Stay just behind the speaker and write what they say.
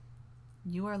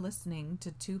You are listening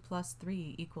to 2 plus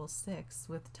 3 equals 6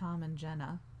 with Tom and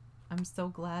Jenna. I'm so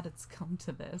glad it's come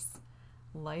to this.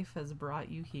 Life has brought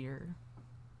you here.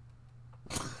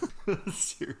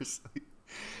 Seriously.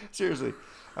 Seriously.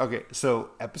 Okay, so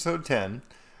episode 10.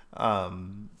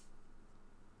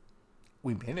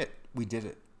 We made it. We did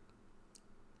it.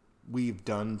 We've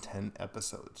done 10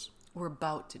 episodes. We're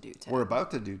about to do 10. We're about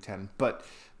to do 10, but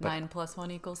 9 plus 1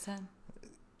 equals 10?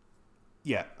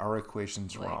 yeah, our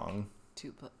equation's wrong.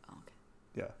 2 plus... Okay.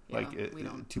 Yeah, Yeah, like we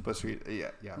don't- 2 plus 3.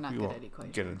 Yeah. I'm not we good won't at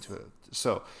equations. get into it.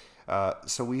 So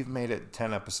we've made it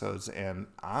 10 episodes, and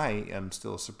I am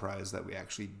still surprised that we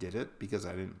actually did it because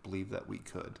I didn't believe that we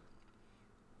could.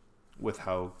 With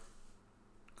how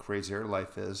crazy our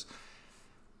life is,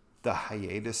 the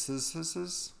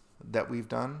hiatuses that we've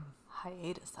done.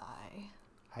 Hiatus.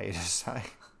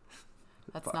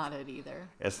 That's Fuck. not it either.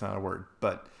 It's not a word,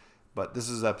 but this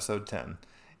is episode 10,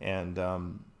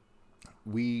 and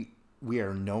we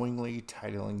are knowingly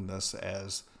titling this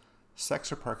as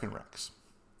Sex or Park and Recs.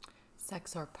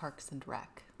 Sex or Parks and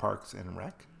Rec? Parks and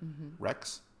Rec? Mm-hmm.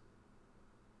 Recs?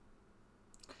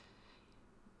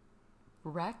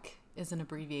 Rec is an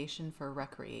abbreviation for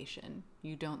recreation.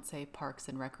 You don't say parks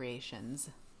and recreations.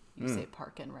 You say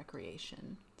park and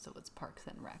recreation. So it's Parks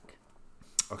and Rec.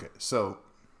 Okay, so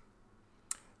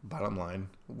bottom line,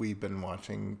 we've been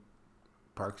watching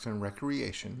Parks and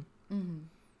Recreation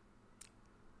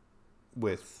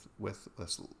with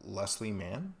Leslie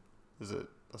Mann. Is it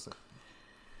Leslie?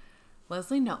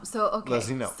 Leslie, no. So okay.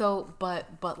 Leslie, no. So but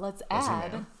let's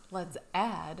Leslie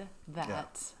add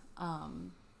that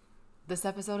this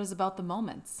episode is about the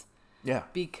moments. Yeah.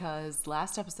 Because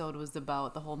last episode was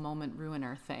about the whole moment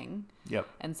ruiner thing. Yep.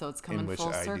 And so it's coming which full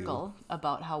I circle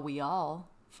about how we all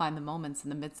find the moments in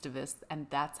the midst of this, and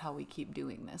that's how we keep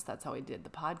doing this. That's how we did the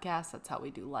podcast. That's how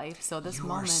we do life. So this You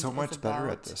moment are so is much better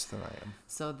about- at this than I am.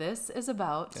 So this is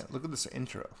about Yeah, look at this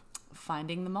intro.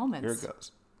 finding the moments. Here it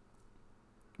goes.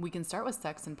 We can start with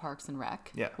Sex and Parks and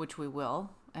Rec, Yeah. which we will,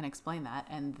 and explain that,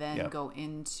 and then Yep. go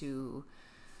into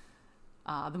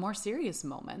the more serious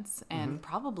moments, and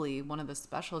probably one of the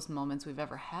specialist moments we've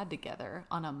ever had together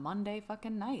on a Monday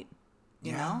fucking night.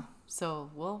 You know?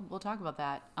 So we'll talk about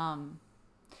that.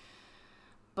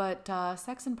 But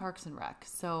Sex and Parks and Rec.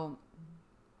 So,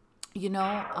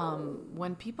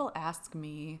 when people ask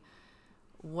me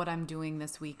what I'm doing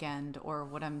this weekend or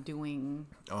what I'm doing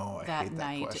I that hate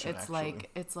night, that question,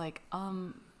 it's like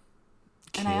and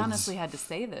I Kids. honestly had to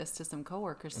say this to some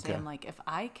coworkers today. Okay. I'm like, if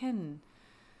I can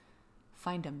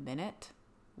find a minute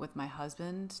with my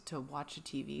husband to watch a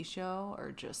TV show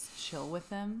or just chill with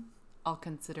him, I'll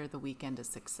consider the weekend a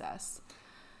success.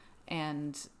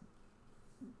 And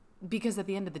because at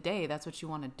the end of the day, that's what you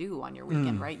want to do on your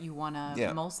weekend, right? You want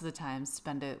to, most of the time,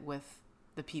 spend it with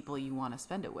the people you want to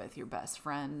spend it with, your best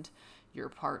friend, your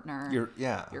partner,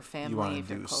 your family,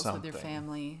 if you're close with your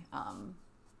family.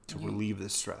 To relieve the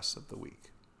stress of the week.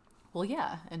 Well,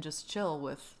 yeah, and just chill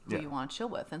with who you want to chill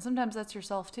with. And sometimes that's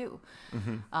yourself, too.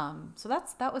 So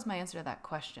that was my answer to that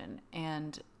question.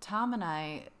 And Tom and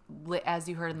I, as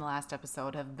you heard in the last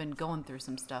episode, have been going through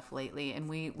some stuff lately. And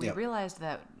we realized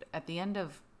that at the end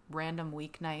of random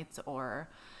weeknights or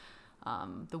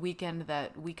the weekend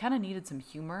that we kind of needed some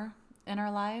humor in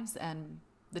our lives. And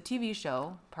the TV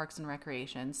show, Parks and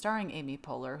Recreation, starring Amy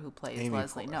Poehler, who plays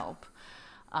Leslie Knope.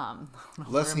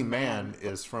 Leslie Mann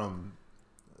is from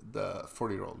the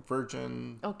 40-Year-Old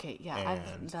Virgin. Okay, yeah,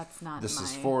 that's not This my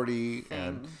is 40, thing,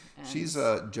 and she's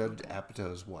Judge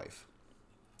Apatow's wife.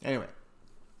 Anyway.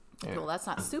 Well, that's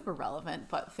not super relevant,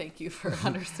 but thank you for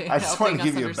understanding. I just want to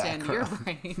give you a understand your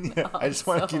background. brain. Yeah, I just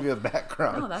want to give you a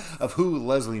background of who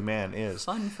Leslie Mann is.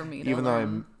 Fun for me to even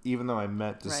learn though I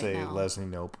meant to say now. Leslie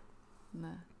Knope.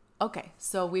 Okay,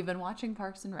 so we've been watching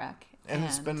Parks and Rec. And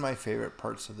it's been my favorite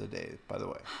parts of the day, by the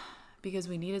way. Because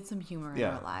we needed some humor in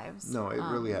our lives. No, it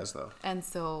really has, though. And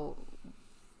so,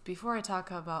 before I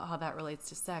talk about how that relates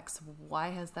to sex, why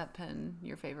has that been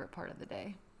your favorite part of the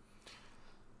day?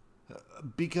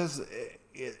 Because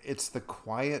it's the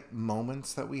quiet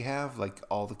moments that we have, like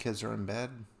all the kids are in bed,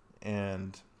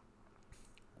 and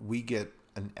we get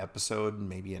an episode,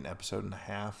 maybe an episode and a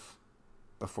half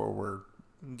before we're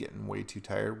getting way too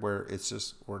tired, where it's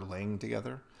just we're laying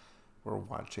together, we're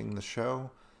watching the show,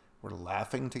 we're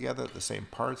laughing together at the same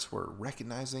parts, we're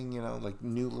recognizing, like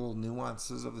new little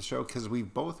nuances of the show, because we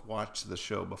both watched the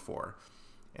show before,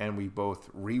 and we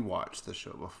both rewatched the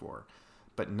show before,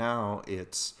 but now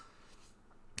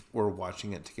we're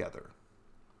watching it together.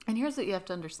 And here's what you have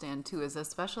to understand, too, is as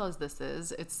special as this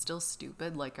is, it's still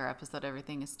stupid. Like our episode,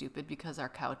 Everything is Stupid, because our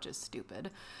couch is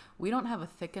stupid. We don't have a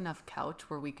thick enough couch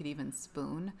where we could even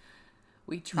spoon.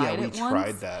 We tried it once. Yeah, we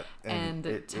tried that.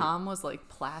 And Tom was like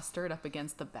plastered up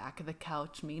against the back of the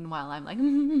couch. Meanwhile, I'm like...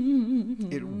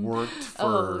 It worked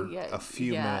for a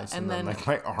few minutes, and then like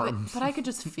my arms... But I could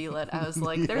just feel it. I was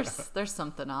like, there's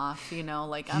something off, you know?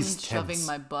 Like, I'm shoving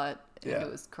my butt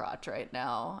into his crotch right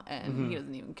now, and he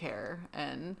doesn't even care.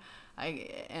 And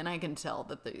I can tell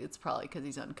that it's probably because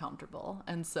he's uncomfortable.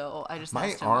 And so I just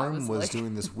my arm was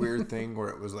doing this weird thing where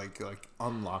it was like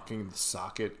unlocking the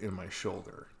socket in my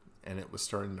shoulder, and it was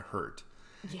starting to hurt.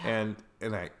 Yeah.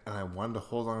 And I wanted to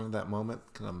hold on to that moment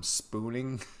because I'm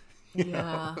spooning.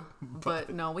 Yeah,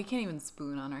 but no, we can't even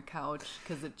spoon on our couch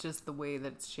because it's just the way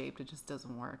that it's shaped. It just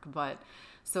doesn't work. But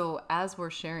so as we're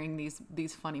sharing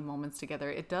these funny moments together,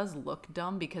 it does look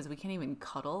dumb because we can't even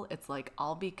cuddle. It's like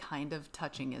I'll be kind of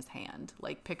touching his hand,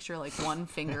 like picture like one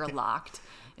finger locked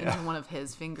into one of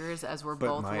his fingers as we're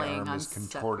both my laying arm on is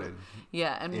contorted.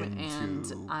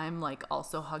 And I'm like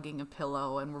also hugging a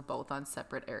pillow, and we're both on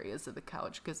separate areas of the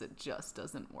couch because it just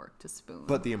doesn't work to spoon.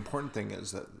 But the important thing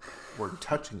is that we're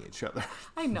touching each other.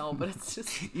 I know, but it's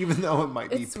just even though it might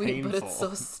be sweet, painful. But it's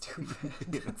so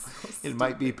stupid. It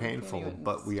might be painful,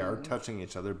 but we are touching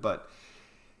each other. But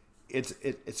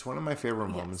it's one of my favorite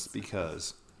moments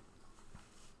because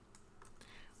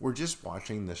we're just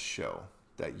watching this show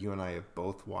that you and I have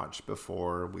both watched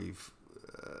before. We've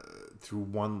through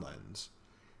one lens.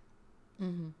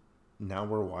 Mm-hmm. Now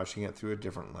we're watching it through a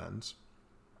different lens.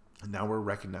 And now we're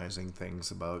recognizing things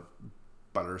about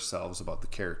ourselves, about the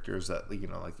characters that, you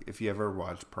know, like if you ever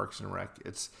watch Parks and Rec,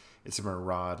 it's a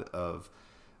mirage of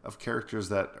characters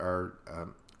that are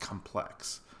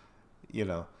complex, you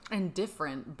know, and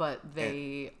different, but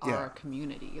they are a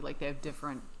community. Like they have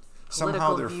different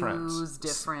somehow they're views, friends,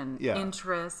 different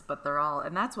interests, but they're all,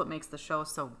 and that's what makes the show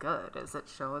so good, is it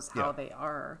shows how they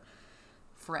are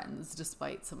friends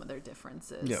despite some of their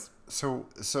differences. Yeah. So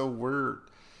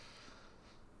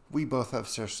we both have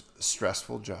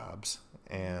stressful jobs,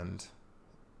 and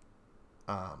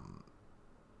I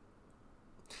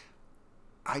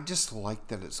just like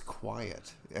that it's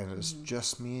quiet and it's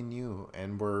just me and you,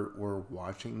 and we're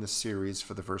watching the series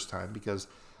for the first time because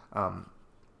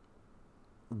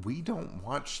we don't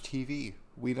watch TV.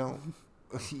 We don't,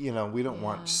 we don't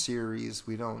watch series.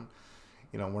 We don't,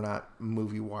 we're not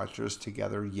movie watchers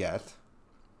together yet,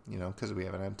 because we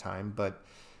haven't had time. But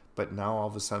now all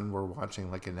of a sudden we're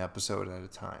watching like an episode at a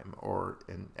time or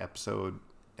an episode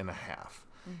and a half.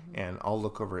 Mm-hmm. And I'll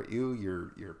look over at you.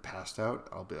 You're passed out.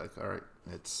 I'll be like, all right,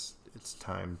 it's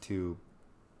time to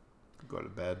go to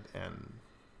bed. And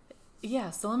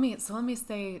yeah, so let me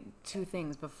say two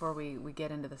things before we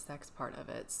get into the sex part of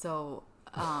it. So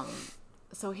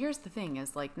so here's the thing: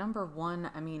 is like, number one,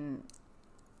 I mean,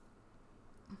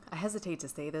 I hesitate to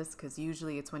say this because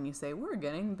usually it's when you say we're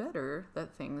getting better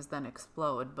that things then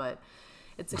explode, but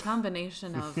it's a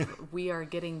combination of we are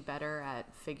getting better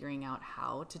at figuring out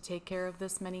how to take care of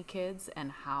this many kids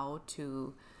and how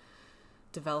to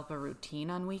develop a routine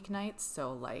on weeknights.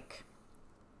 So like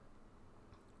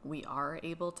we are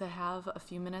able to have a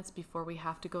few minutes before we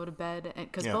have to go to bed,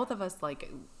 because both of us,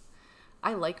 like,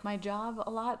 I like my job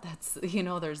a lot. That's,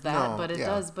 there's that,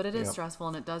 but it is stressful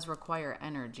and it does require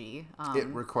energy. It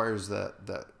requires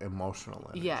that emotional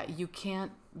energy. Yeah, you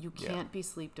can't be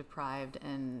sleep deprived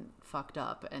and fucked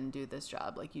up and do this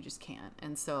job. Like, you just can't.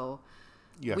 And so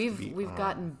we've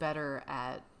gotten better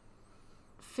at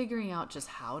figuring out just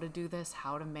how to do this,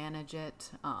 how to manage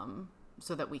it,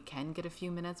 so that we can get a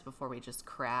few minutes before we just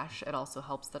crash. It also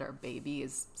helps that our baby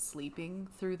is sleeping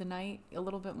through the night a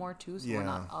little bit more too, so we're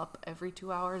not up every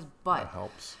 2 hours. But that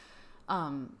helps.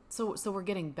 So we're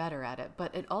getting better at it.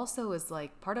 But it also is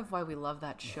like part of why we love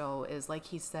that show is, like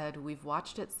he said, we've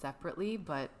watched it separately,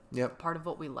 but part of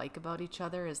what we like about each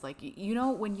other is like,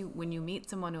 when you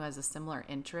meet someone who has a similar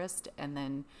interest and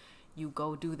then you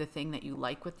go do the thing that you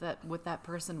like with that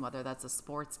person, whether that's a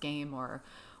sports game or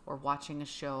watching a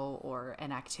show or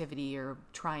an activity or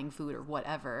trying food or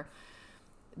whatever,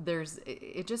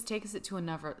 it just takes it to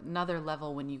another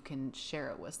level when you can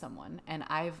share it with someone. And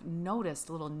I've noticed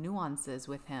little nuances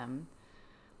with him,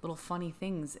 little funny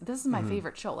things. This is my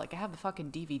favorite show. Like, I have the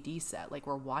fucking DVD set. Like,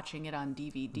 we're watching it on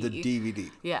DVD. The DVD.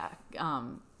 Yeah.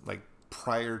 Like,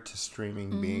 prior to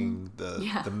streaming being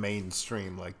the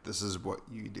mainstream, like, this is what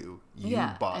you do. You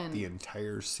bought the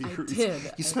entire series. I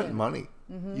did. You spent money.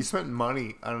 Mm-hmm. You spent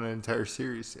money on an entire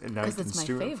series, and now you can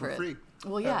stream it for free.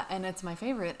 Well, yeah, and it's my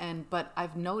favorite. But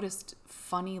I've noticed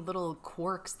funny little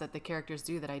quirks that the characters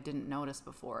do that I didn't notice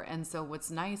before. And so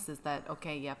what's nice is that,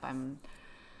 I'm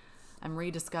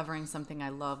rediscovering something I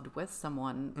loved with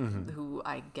someone who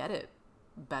I get it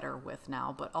better with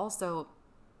now, but also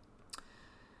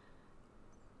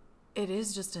It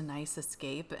is just a nice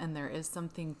escape, and there is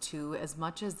something to, as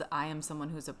much as I am someone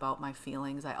who's about my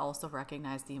feelings, I also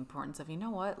recognize the importance of, you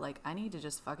know what, like, I need to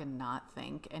just fucking not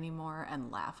think anymore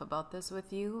and laugh about this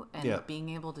with you, and being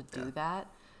able to do that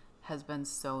has been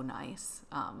so nice,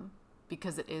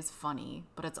 because it is funny,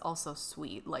 but it's also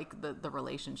sweet, like the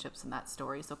relationships in that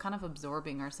story, so kind of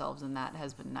absorbing ourselves in that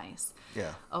has been nice.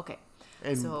 Yeah. Okay.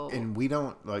 And we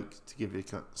don't, like, to give you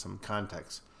some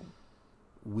context,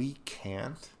 we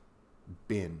can't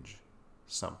binge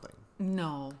something.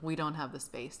 No, we don't have the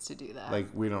space to do that. Like,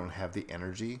 we don't have the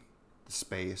energy, the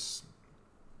space,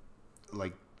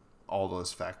 like, all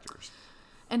those factors.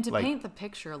 And to paint the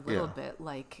picture a little bit,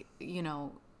 like, you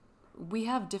know, we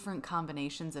have different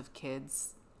combinations of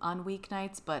kids on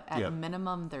weeknights, but at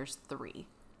minimum, there's 3.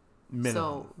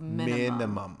 So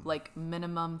minimum. Like,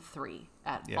 minimum 3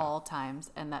 at all times,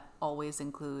 and that always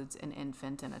includes an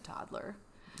infant and a toddler.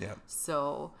 Yeah.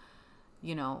 So,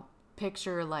 you know,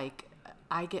 picture, like,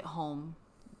 I get home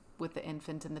with the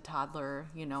infant and the toddler,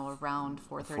 you know, around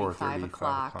 4:30, 5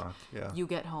 o'clock. Yeah. You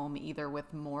get home either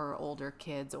with more older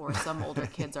kids or some older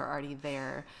kids are already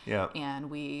there. Yeah.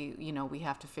 And we, you know, we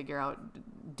have to figure out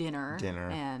dinner.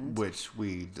 And which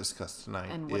we discussed tonight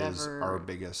is our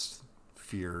biggest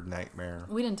fear, nightmare.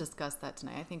 We didn't discuss that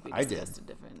tonight. I think we discussed a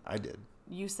different. I did.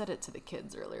 You said it to the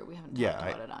kids earlier. We haven't talked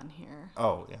about it on here.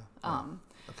 Oh, yeah.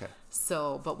 Okay.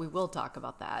 So, but we will talk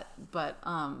about that. But,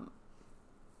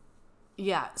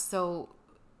 yeah, so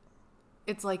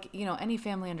it's like, you know, any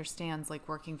family understands, like,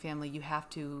 working family, you have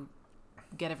to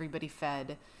get everybody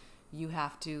fed. You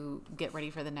have to get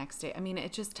ready for the next day. I mean,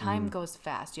 it just, time goes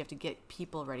fast. You have to get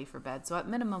people ready for bed. So at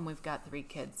minimum, we've got 3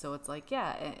 kids. So it's like,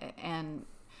 yeah, and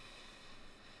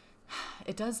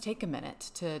it does take a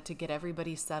minute to get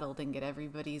everybody settled and get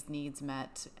everybody's needs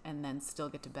met and then still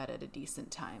get to bed at a decent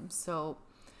time. So,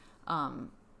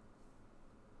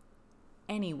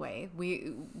 anyway,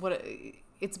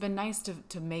 it's been nice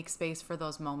to make space for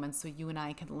those moments so you and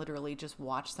I can literally just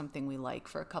watch something we like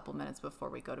for a couple minutes before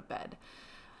we go to bed.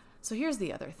 So here's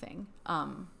the other thing.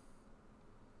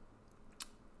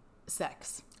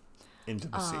 Sex.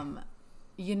 Intimacy.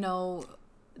 You know,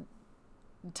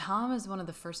 Tom is one of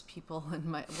the first people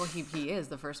in my, well, he is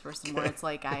the first person where it's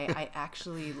like, I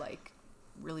actually, like,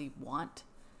 really want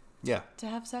to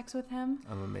have sex with him.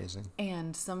 I'm amazing.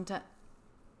 And sometimes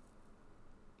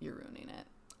you're ruining it.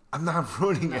 I'm not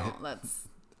ruining it. No,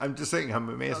 I'm just saying I'm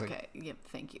amazing. Okay. Yep.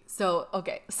 Thank you. So,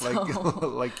 okay. So,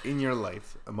 like in your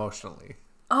life, emotionally.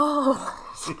 Oh.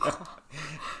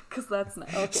 Because that's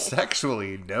not okay.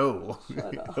 Sexually, no.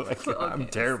 Like, okay, I'm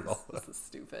terrible. This is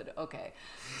stupid. Okay.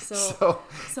 So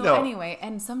no. Anyway,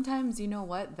 and sometimes, you know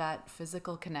what, that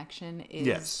physical connection is.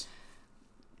 Yes.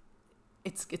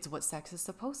 It's what sex is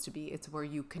supposed to be. It's where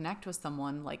you connect with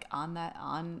someone, like, on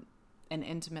an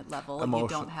intimate level. You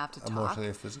don't have to talk. Emotionally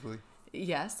and physically?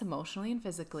 Yes, emotionally and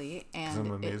physically.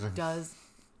 And it does.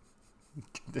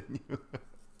 Continue.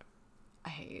 I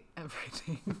hate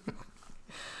everything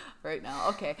right now.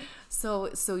 Okay. So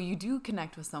you do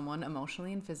connect with someone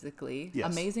emotionally and physically,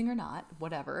 amazing or not,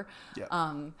 whatever.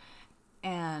 Yeah.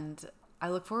 And I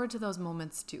look forward to those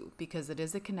moments too, because it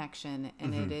is a connection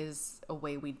and it is a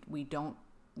way we don't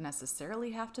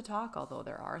necessarily have to talk, although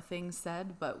there are things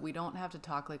said, but we don't have to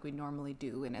talk like we normally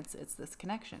do, and it's this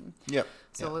connection. Yep.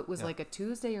 So it was like a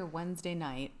Tuesday or Wednesday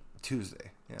night. Tuesday,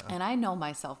 yeah. And I know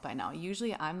myself by now.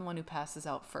 Usually I'm the one who passes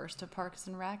out first to Parks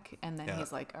and Rec, and then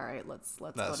he's like, all right, let's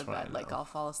go to bed. Like, I'll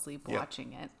fall asleep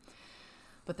watching it.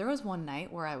 But there was one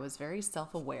night where I was very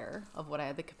self-aware of what I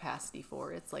had the capacity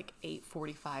for. It's like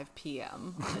 8:45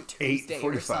 p.m. on a Tuesday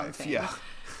or something. Yeah.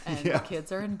 And the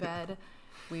kids are in bed.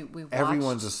 We watched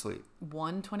everyone's asleep.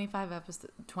 One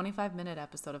 25-minute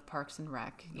episode of Parks and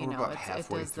Rec. You We're know, about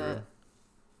halfway through.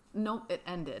 Nope, it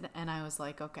ended, and I was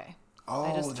like, okay. Oh,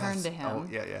 I just turned to him. Oh,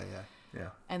 yeah.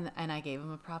 And I gave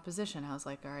him a proposition. I was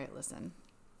like, all right, listen.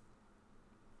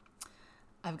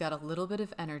 I've got a little bit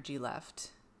of energy left.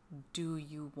 Do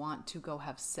you want to go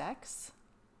have sex?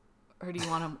 Or do you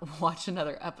want to watch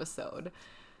another episode?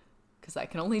 Because I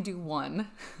can only do one.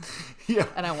 Yeah.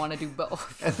 And I want to do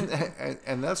both.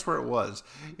 And that's where it was.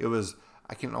 It was,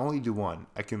 I can only do one.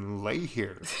 I can lay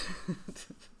here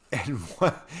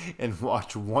and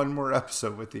watch one more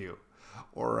episode with you.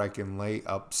 Or I can lay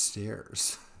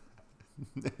upstairs.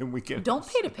 And we can. Don't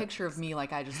paint a picture of me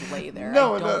like I just lay there.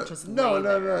 No,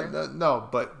 no.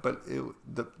 But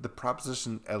the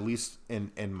proposition, at least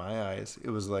in my eyes, it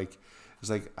was like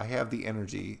I have the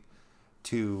energy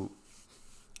to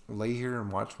lay here and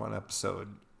watch one episode,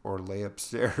 or lay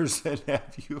upstairs and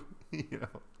have you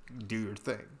do your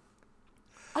thing.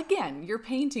 Again, you're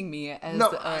painting me as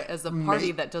as a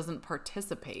party that doesn't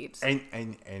participate.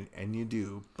 And you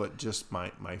do, but just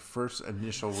my first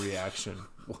initial reaction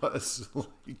was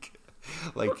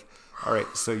like, all right,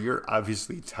 so you're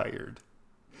obviously tired.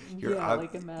 You're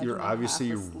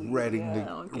obviously ready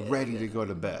to go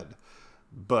to bed.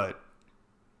 But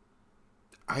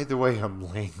either way,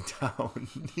 I'm laying down,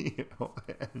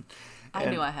 and I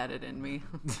knew I had it in me.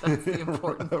 That's the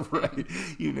important thing. Right.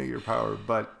 You know your power,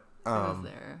 but I was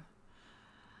there.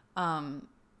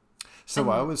 So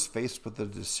I was faced with a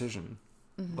decision.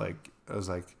 Mm-hmm. Like I was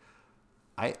like,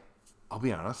 I'll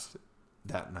be honest.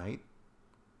 That night,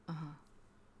 I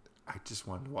just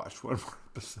wanted to watch one more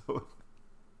episode.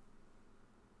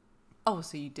 Oh,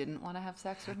 so you didn't want to have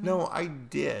sex with me? No, I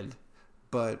did,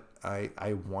 but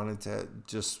I wanted to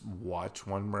just watch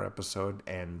one more episode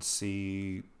and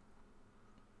see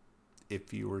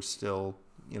if you were still,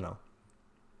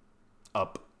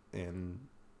 up in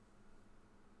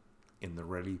the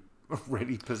ready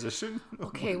position.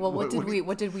 Okay, well, what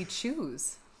did we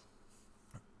choose?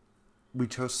 We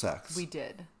chose sex. We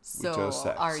did. So,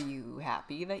 are you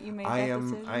happy that you made that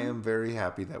decision? I am very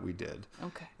happy that we did.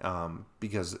 Okay.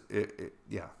 Because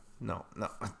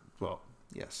well,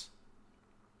 yes.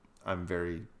 I'm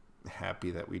very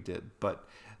happy that we did. But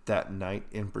that night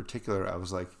in particular, I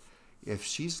was like, if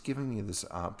she's giving me this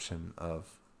option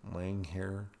of laying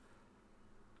here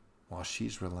while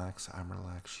she's relaxed, I'm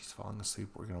relaxed, she's falling asleep,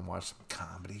 we're going to watch some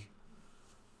comedy.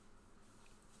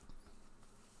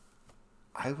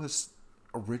 I was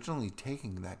originally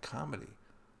taking that comedy.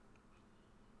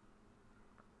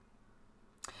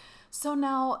 So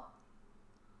now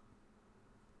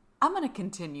I'm going to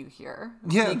continue here.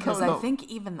 Yeah, because I think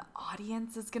even the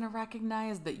audience is going to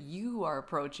recognize that you are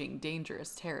approaching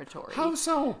dangerous territory. How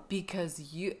so?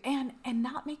 Because you and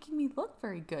not making me look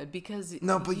very good, because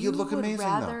but you look amazing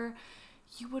though.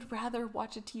 You would rather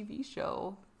watch a TV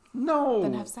show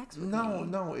than have sex with me.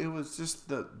 No, it was just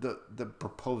the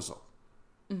proposal.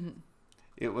 Mm-hmm.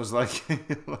 It was like,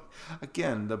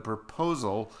 again, the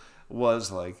proposal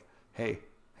was like, hey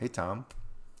Tom,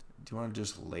 do you want to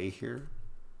just lay here,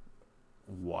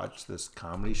 watch this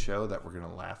comedy show that we're going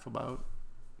to laugh about,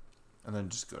 and then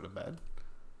just go to bed?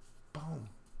 Boom.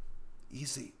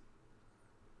 Easy.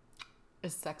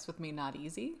 Is sex with me not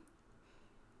easy?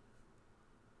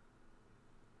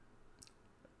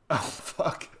 Oh,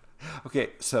 fuck. Okay,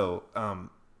 so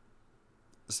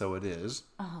it is.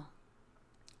 Uh-huh.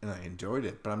 And I enjoyed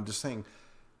it, but I'm just saying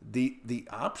the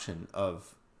option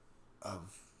of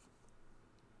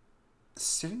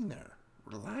sitting there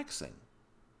relaxing.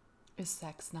 Is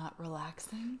sex not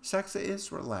relaxing? Sex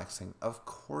is relaxing, of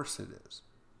course it is.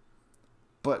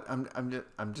 But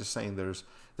I'm just saying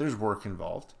there's work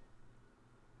involved.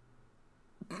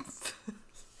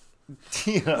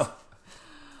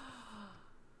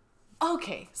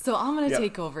 Okay, so I'm gonna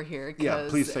take over here. Yeah,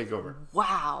 please take over.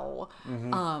 Wow.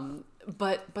 Mm-hmm.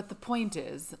 But the point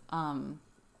is, I'm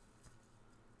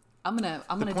gonna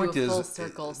do a full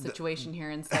circle situation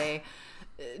here and say,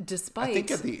 despite I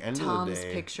think at the end Tom's of the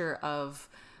day, picture of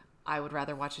I would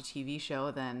rather watch a TV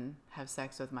show than have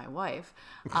sex with my wife,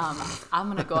 I'm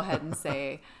gonna go ahead and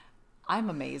say I'm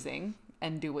amazing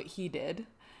and do what he did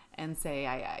and say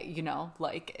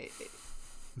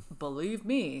believe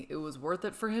me, it was worth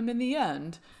it for him in the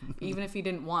end, even if he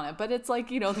didn't want it. But it's like,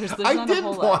 there's I not didn't a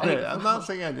whole want lot. it. I'm not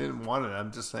saying I didn't want it.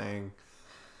 I'm just saying.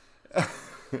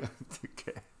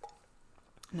 Okay.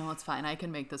 No, it's fine. I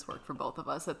can make this work for both of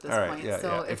us at this point. Yeah,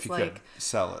 so yeah. it's if you like could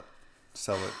sell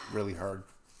it really hard.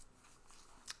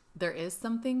 There is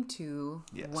something to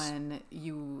when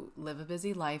you live a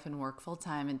busy life and work full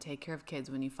time and take care of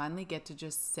kids, when you finally get to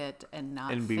just sit and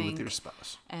not and be think with your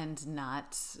spouse and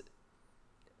not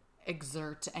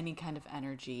exert any kind of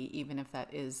energy, even if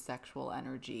that is sexual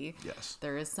energy. Yes.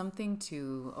 There is something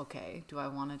to, okay, do I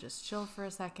want to just chill for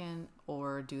a second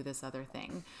or do this other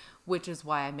thing? Which is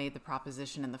why I made the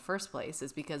proposition in the first place,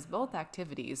 is because both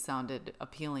activities sounded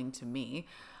appealing to me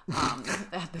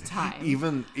at the time.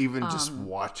 Even just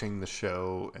watching the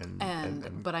show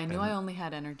and but I knew I only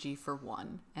had energy for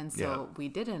one. And so we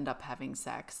did end up having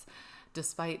sex.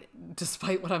 Despite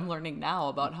what I'm learning now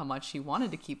about how much he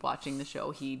wanted to keep watching the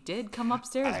show, he did come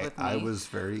upstairs with me. I was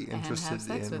very interested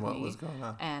in what was going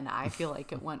on, and I feel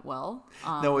like it went well.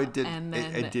 No, it did. And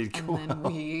then, it did go and then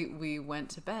well. we went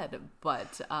to bed.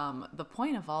 But the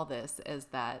point of all this is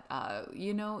that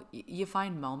you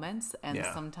find moments, and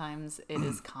sometimes it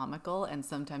is comical, and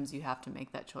sometimes you have to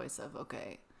make that choice of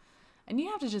okay, and you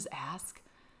have to just ask.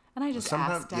 And I just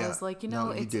asked, I was like,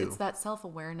 it's that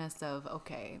self-awareness of,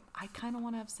 okay, I kind of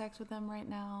want to have sex with them right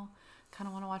now. kind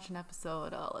of want to watch an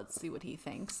episode. Let's see what he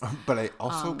thinks. But I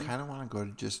also kind of want to go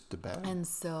to bed. And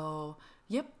so,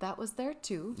 yep, that was there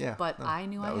too. Yeah, but I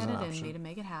knew I had it option. in me to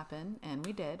make it happen, and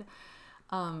we did.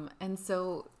 And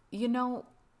so, you know,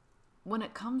 when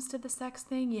it comes to the sex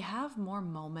thing, you have more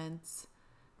moments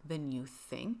than you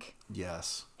think.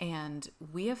 Yes. And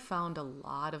we have found a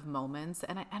lot of moments,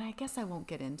 and I guess I won't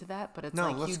get into that, but it's no,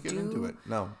 like let's get into it.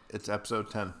 No, it's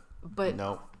episode 10. But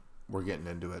no, we're getting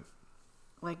into it.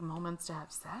 Like moments to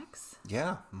have sex?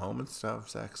 Yeah, moments to have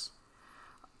sex.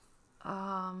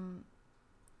 Okay.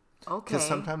 Because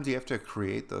sometimes you have to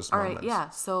create those All moments. right, yeah.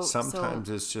 So sometimes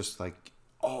it's just like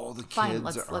all the kids. Fine,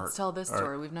 let's tell this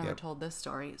story. We've never told this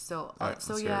story. So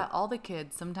all the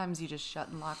kids. Sometimes you just shut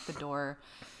and lock the door,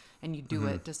 and you do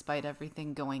it despite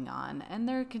everything going on. And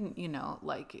there can,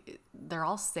 they're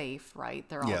all safe, right?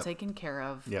 They're all taken care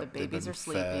of. The babies are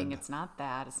sleeping. Fed. It's not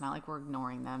that. It's not like we're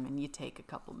ignoring them. And you take a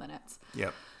couple minutes.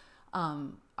 Yep.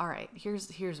 All right.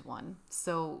 Here's one.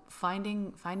 So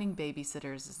finding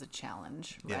babysitters is a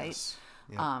challenge, right? Yes.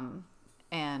 Yep.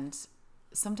 And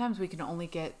sometimes we can only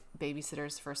get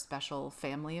babysitters for special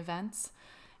family events.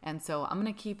 And so I'm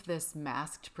going to keep this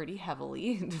masked pretty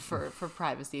heavily for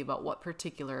privacy about what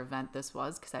particular event this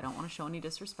was, because I don't want to show any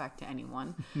disrespect to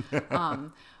anyone.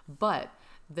 But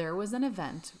there was an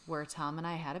event where Tom and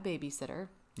I had a babysitter.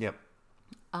 Yep.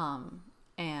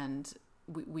 And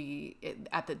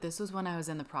this was when I was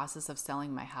in the process of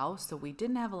selling my house, so we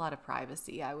didn't have a lot of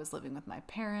privacy. I was living with my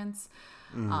parents.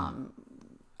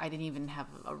 I didn't even have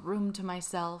a room to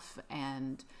myself,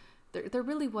 and there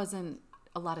really wasn't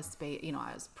a lot of space.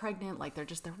 I was pregnant. Like there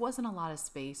wasn't a lot of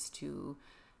space to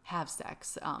have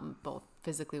sex, both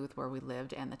physically with where we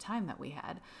lived and the time that we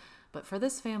had. But for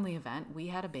this family event, we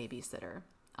had a babysitter,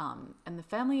 and the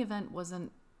family event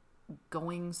wasn't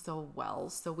going so well,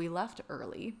 so we left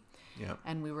early. Yep.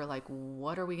 And we were like,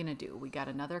 what are we going to do? We got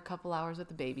another couple hours with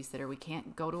the babysitter. We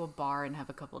can't go to a bar and have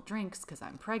a couple drinks because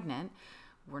I'm pregnant.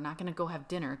 We're not going to go have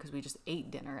dinner because we just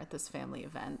ate dinner at this family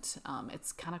event.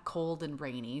 It's kind of cold and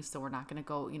rainy, so we're not going to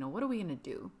go, what are we going to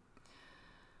do?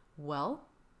 Well,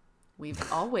 we've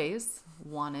always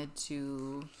wanted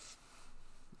to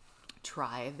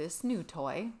try this new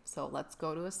toy. So let's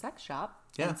go to a sex shop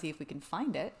and see if we can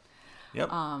find it. Yep.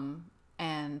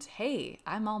 And hey,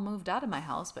 I'm all moved out of my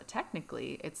house, but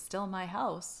technically it's still my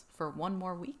house for one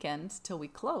more weekend till we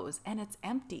close, and it's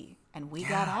empty, and we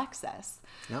got access.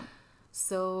 Yep.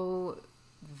 So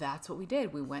that's what we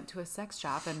did. We went to a sex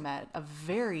shop and met a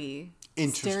very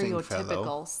interesting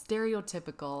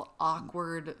stereotypical,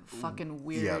 awkward, fucking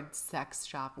weird sex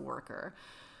shop worker.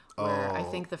 Where I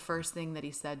think the first thing that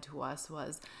he said to us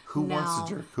was, "Who wants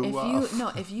to jerk who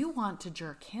off?" If you want to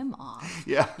jerk him off,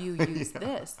 you use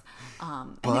this."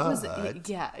 And it was, and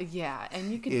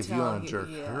you could if tell you want to jerk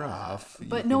her off,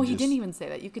 but no, he didn't even say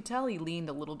that. You could tell he leaned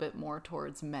a little bit more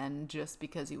towards men, just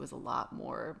because he was a lot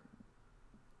more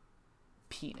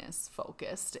penis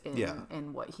focused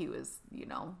in what he was,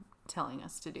 telling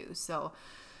us to do. So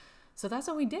that's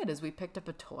what we did, is we picked up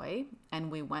a toy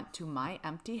and we went to my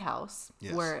empty house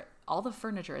where all the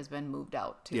furniture has been moved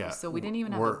out too. Yeah. So we didn't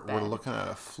even have a bed. We're looking at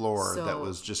a floor that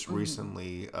was just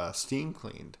recently steam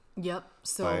cleaned. Yep.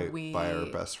 So by our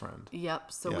best friend.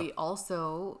 Yep. So we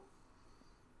also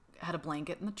had a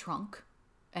blanket in the trunk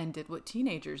and did what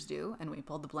teenagers do, and we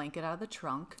pulled the blanket out of the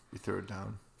trunk. We threw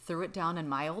it down in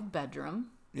my old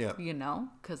bedroom. Yeah.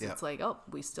 Because it's like,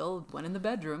 we still went in the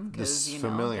bedroom because,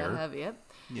 familiar.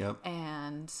 Yep.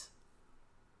 And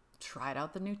tried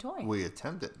out the new toy. We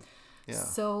attempted. Yeah.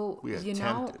 So, we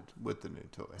attempted with the new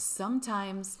toy.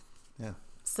 Sometimes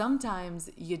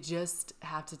you just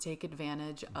have to take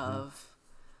advantage of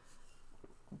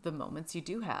the moments you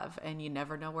do have, and you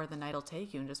never know where the night will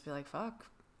take you, and just be like, fuck,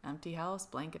 empty house,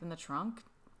 blanket in the trunk.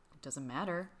 It doesn't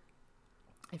matter.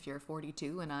 If you're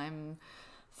 42 and I'm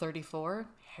 34,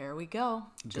 here we go.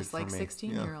 Just like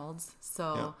 16-year-olds.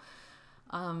 So,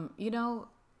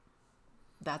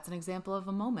 that's an example of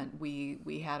a moment.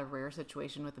 We had a rare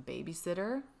situation with a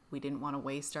babysitter. We didn't want to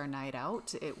waste our night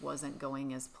out. It wasn't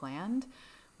going as planned.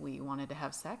 We wanted to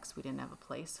have sex. We didn't have a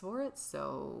place for it.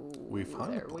 So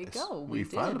there we go. We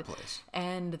found a place.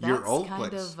 And that's your old kind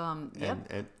place. of,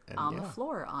 on the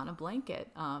floor, on a blanket.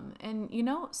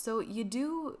 So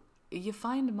you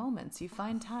find moments, you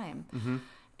find time. Mm-hmm.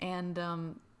 And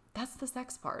that's the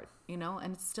sex part,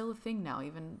 and it's still a thing now,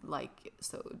 even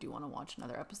so do you want to watch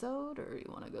another episode or you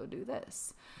want to go do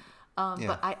this?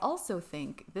 But I also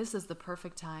think this is the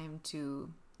perfect time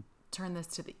to turn this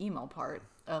to the emo part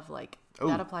of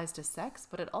that applies to sex,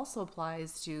 but it also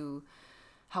applies to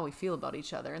how we feel about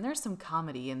each other. And there's some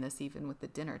comedy in this, even with the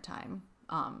dinner time.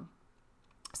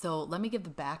 So let me give the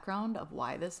background of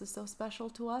why this is so special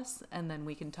to us, and then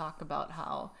we can talk about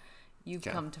how you've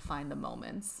come to find the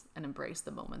moments and embrace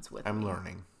the moments with me. I'm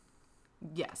learning.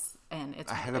 Yes, and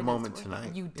I had a moment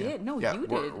tonight. You did. No, yeah, you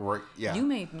did. Yeah. You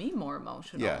made me more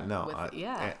emotional. Yeah, no.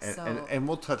 And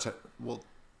we'll touch it.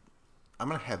 I'm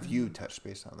going to have you touch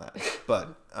base on that.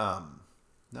 But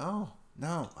no,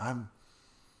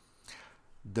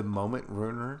 the moment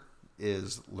ruiner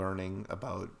is learning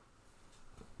about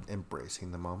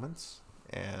embracing the moments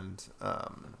and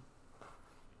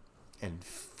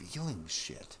feeling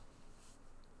shit.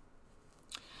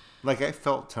 Like I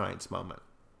felt tonight's moment.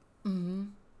 Mm-hmm.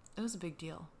 It was a big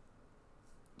deal.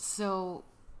 So,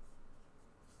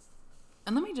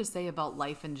 and let me just say about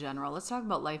life in general. Let's talk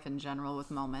about life in general with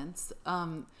moments.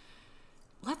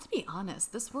 Let's be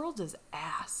honest. This world is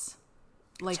ass.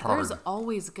 Like, there's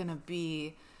always going to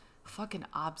be fucking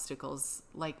obstacles.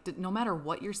 Like, no matter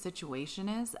what your situation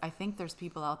is, I think there's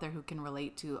people out there who can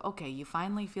relate to, okay, you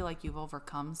finally feel like you've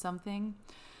overcome something.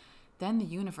 Then the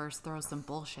universe throws some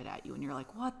bullshit at you and you're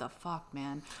like, what the fuck,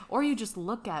 man? Or you just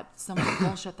look at some of the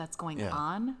bullshit that's going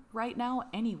on right now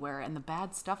anywhere and the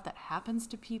bad stuff that happens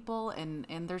to people. And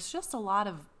there's just a lot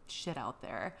of shit out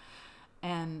there.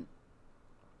 And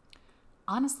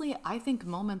honestly, I think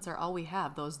moments are all we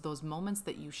have. Those moments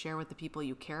that you share with the people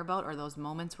you care about, or those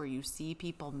moments where you see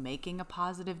people making a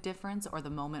positive difference, or the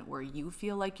moment where you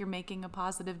feel like you're making a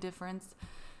positive difference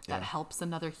that helps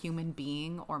another human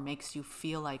being or makes you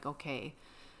feel like, okay,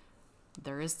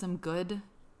 there is some good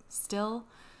still.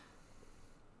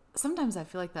 Sometimes I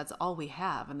feel like that's all we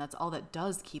have, and that's all that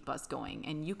does keep us going.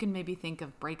 And you can maybe think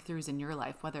of breakthroughs in your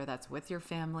life, whether that's with your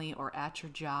family or at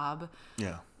your job,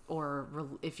 or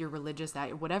if you're religious,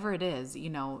 whatever it is, you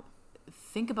know,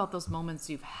 think about those moments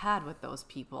you've had with those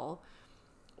people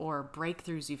or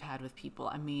breakthroughs you've had with people.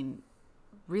 I mean,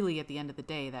 really, at the end of the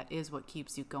day, that is what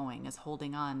keeps you going, is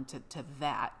holding on to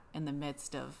that in the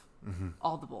midst of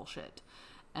all the bullshit.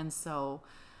 And so,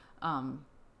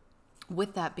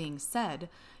 with that being said,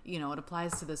 you know, it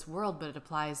applies to this world, but it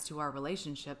applies to our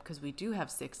relationship, because we do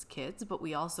have 6 kids, but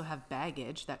we also have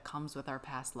baggage that comes with our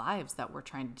past lives that we're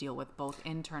trying to deal with both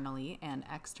internally and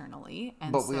externally.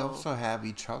 And but we also have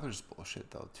each other's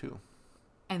bullshit, though, too.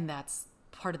 And that's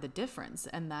part of the difference.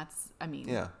 And that's, I mean...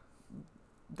 yeah.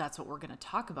 That's what we're going to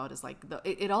talk about, is like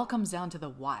it all comes down to the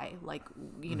why, like,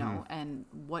 you know, and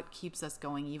what keeps us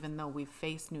going, even though we've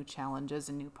faced new challenges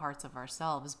and new parts of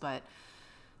ourselves. But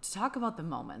to talk about the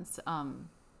moments,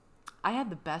 I had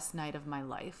the best night of my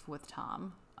life with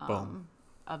Tom.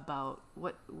 About,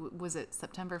 what was it,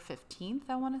 September 15th,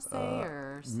 I want to say,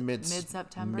 or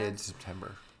mid-September?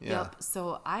 Mid-September, yeah. Yep.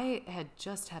 So I had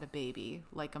just had a baby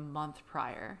like a month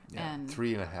prior. Yeah, and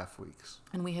 3.5 weeks.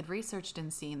 And we had researched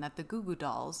and seen that the Goo Goo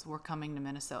Dolls were coming to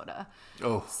Minnesota.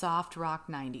 Oh. Soft rock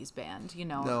 90s band, you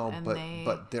know. No, and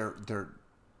but they're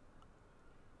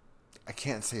I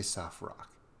can't say soft rock.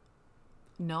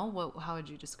 No? How would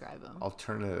you describe them?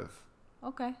 Alternative.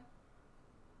 Okay.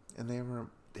 And they were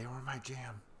my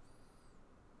jam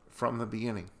from the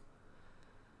beginning.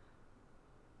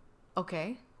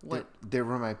 Okay. What? They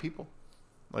were my people.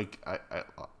 Like I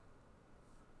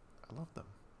love them.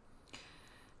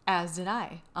 As did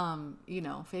I. You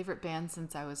know, favorite band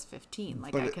since I was 15.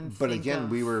 Like, I can think But again,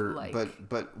 of, we were like...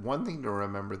 but one thing to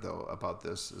remember though about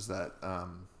this is that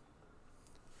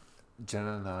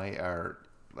Jenna and I are,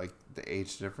 like, the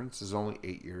age difference is only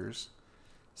 8 years.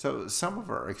 So some of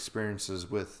our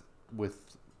experiences with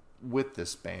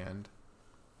this band,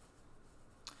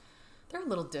 they're a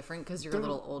little different because you're a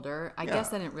little older. I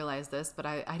guess I didn't realize this, but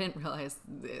I didn't realize...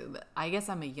 I guess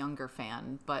I'm a younger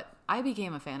fan, but I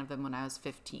became a fan of them when I was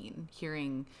 15,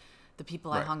 hearing the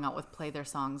people I hung out with play their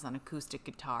songs on acoustic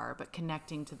guitar, but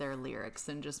connecting to their lyrics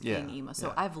and just being emo.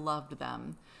 So I've loved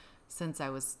them since I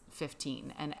was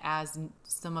 15. And as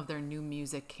some of their new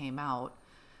music came out,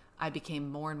 I became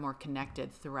more and more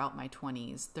connected throughout my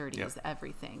 20s, 30s,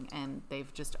 everything. And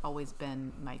they've just always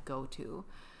been my go-to.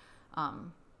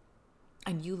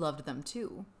 And you loved them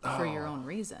too, for your own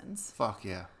reasons. Fuck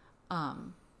yeah.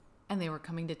 And they were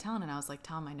coming to town, and I was like,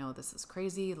 Tom, I know this is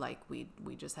crazy. Like, we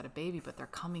just had a baby, but they're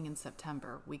coming in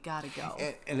September. We gotta go.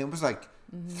 And it was like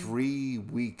 3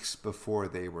 weeks before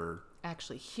they were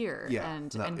actually here. Yeah.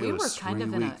 And we were kind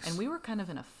of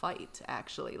in a fight,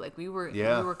 actually. Like, we were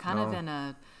kind of in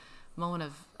a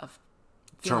moment of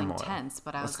feeling turmoil. Tense,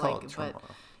 but I was like,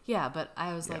 but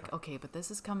I was like, okay, but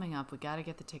this is coming up. We got to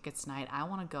get the tickets tonight. I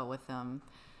want to go with them.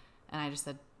 And I just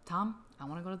said, Tom, I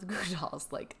want to go to the Goo Goo Dolls.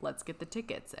 Like, let's get the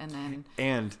tickets. And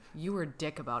then you were a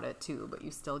dick about it too, but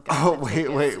you still got the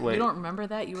tickets. Wait. You don't remember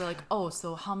that? You were like, oh,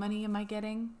 so how many am I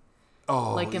getting?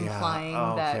 like implying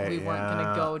that we weren't going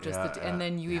to go and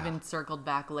then you even circled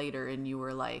back later and you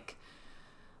were like,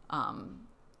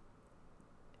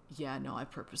 yeah, no, I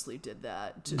purposely did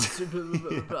that.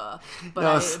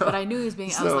 But I knew he was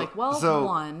being, I was like, well,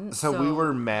 So we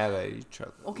were mad at each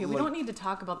other. Okay, we don't need to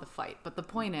talk about the fight, but the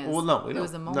point is, it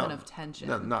was a moment of tension.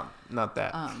 No, not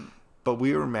that. But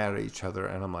we were mad at each other,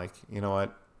 and I'm like, you know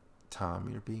what, Tom,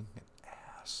 you're being an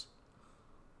ass.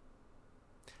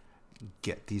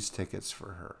 Get these tickets for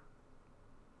her.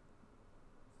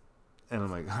 And I'm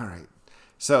like, all right.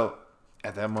 So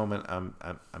at that moment,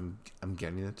 I'm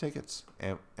getting the tickets,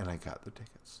 and I got the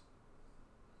tickets.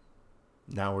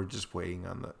 Now we're just waiting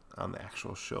on the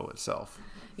actual show itself.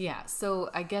 Yeah. So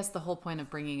I guess the whole point of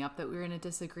bringing up that we were in a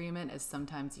disagreement is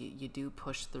sometimes you do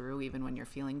push through even when you're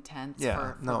feeling tense.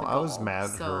 Yeah. I was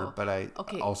mad at her, but I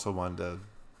also wanted to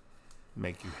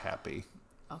make you happy.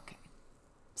 Okay.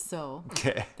 So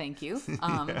thank you.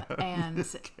 And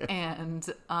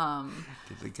get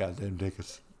the goddamn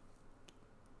tickets.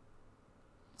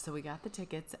 So we got the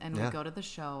tickets and we go to the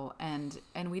show and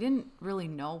we didn't really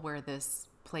know where this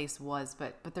place was,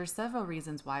 but there's several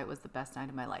reasons why it was the best night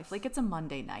of my life. Like, it's a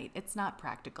Monday night. It's not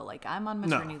practical. Like, I'm on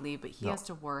maternity leave, but he has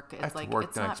to work. It's like,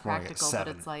 it's not practical, but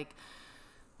it's like,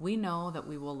 we know that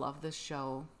we will love this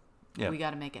show. We got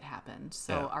to make it happen.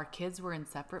 So our kids were in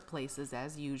separate places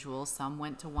as usual. Some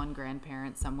went to one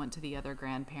grandparent, some went to the other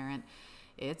grandparent.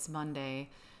 It's Monday,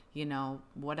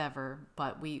 whatever.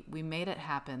 But we made it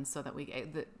happen so that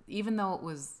even though it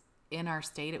was in our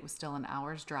state, it was still an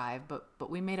hour's drive, but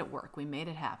we made it work. We made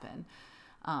it happen.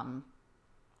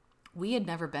 We had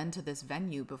never been to this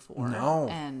venue before.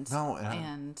 And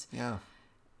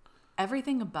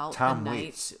everything about Tom the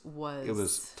Waits. night was... It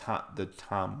was the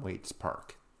Tom Waits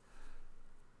Park.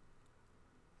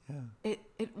 Yeah.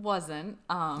 It wasn't.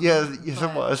 Yes,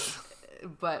 it was.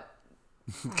 But...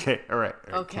 Okay, all right.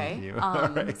 Okay. All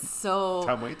right. So...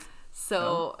 Tom Waits?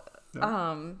 So...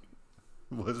 No.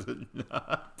 Was it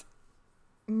not?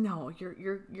 No,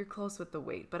 you're close with the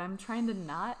weight, but I'm trying to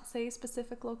not say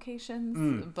specific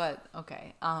locations. But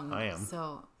okay. I am.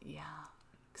 So yeah,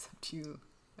 except you.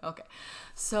 Okay.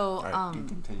 So all right, you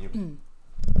continue.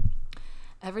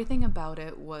 Everything about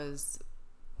it was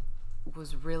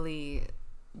really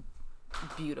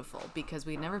beautiful because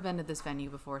we'd never been to this venue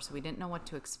before, so we didn't know what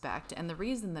to expect. And the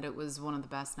reason that it was one of the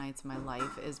best nights of my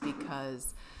life is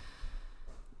because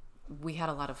we had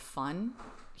a lot of fun.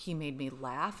 He made me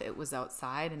laugh. It was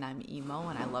outside and I'm emo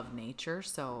and I love nature.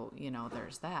 So,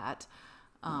 there's that.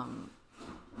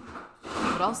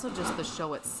 But also just the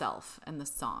show itself and the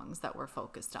songs that we're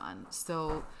focused on.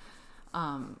 So,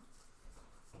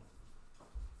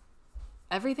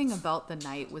 everything about the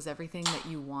night was everything that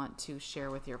you want to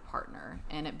share with your partner.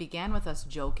 And it began with us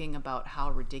joking about how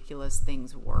ridiculous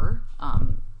things were,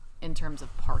 in terms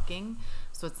of parking.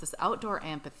 So it's this outdoor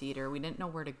amphitheater. We didn't know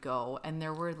where to go. And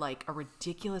there were like a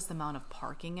ridiculous amount of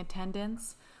parking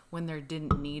attendants when there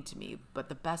didn't need to be. But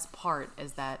the best part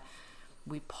is that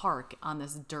we park on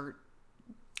this dirt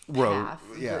path,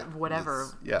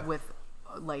 with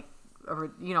like,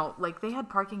 like they had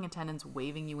parking attendants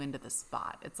waving you into the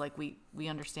spot. It's like we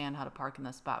understand how to park in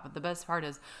the spot. But the best part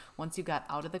is once you got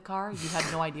out of the car, you had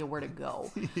no idea where to go.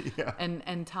 Yeah.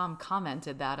 And Tom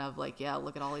commented that of like, yeah,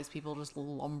 look at all these people just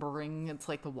lumbering. It's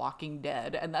like The Walking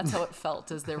Dead. And that's how it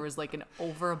felt, is there was like an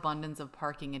overabundance of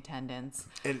parking attendants.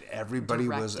 And everybody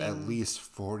was at least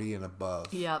 40 and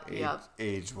above.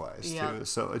 Age-wise too.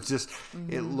 So it just,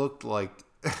 it looked like...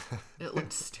 It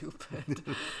looked stupid.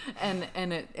 and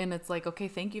it's like, okay,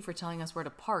 thank you for telling us where to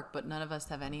park, but none of us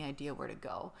have any idea where to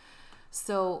go.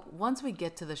 So once we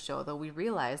get to the show, though, we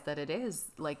realize that it is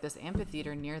like this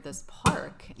amphitheater near this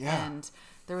park. Yeah. And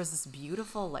there was this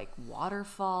beautiful like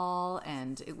waterfall,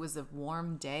 and it was a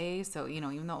warm day. So,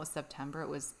 even though it was September, it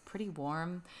was pretty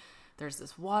warm. There's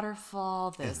this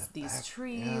waterfall, these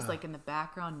trees like in the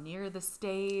background near the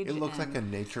stage. It looked like a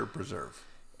nature preserve.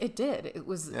 It did. It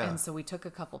was, and so we took a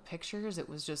couple pictures. It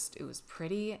was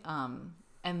pretty.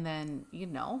 And then,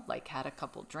 like had a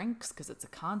couple drinks because it's a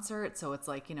concert. So it's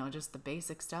like, just the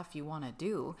basic stuff you want to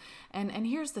do. And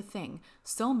here's the thing.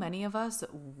 So many of us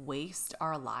waste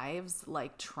our lives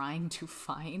like trying to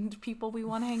find people we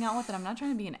want to hang out with. And I'm not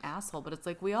trying to be an asshole, but it's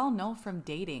like, we all know from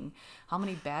dating how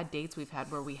many bad dates we've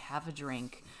had where we have a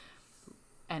drink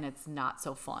and it's not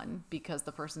so fun because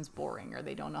the person's boring or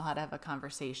they don't know how to have a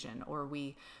conversation, or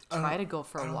we try to go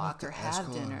for a walk or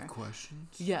have dinner.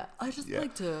 Yeah, I just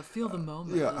like to feel the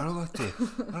moment. Yeah, I don't like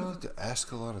to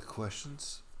ask a lot of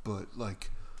questions, but like,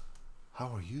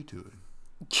 how are you doing?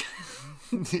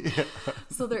 Yeah.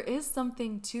 So there is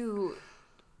something to,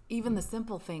 even the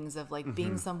simple things of like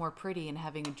being somewhere pretty and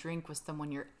having a drink with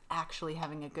someone you're actually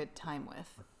having a good time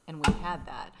with. And we had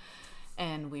that.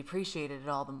 And we appreciated it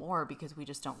all the more because we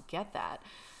just don't get that.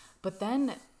 But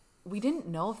then we didn't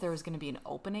know if there was going to be an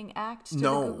opening act to the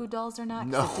Goo Goo Dolls or not.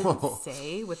 Because it didn't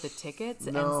say with the tickets.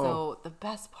 And so the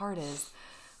best part is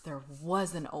there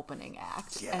was an opening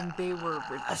act. Yes. And they were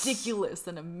ridiculous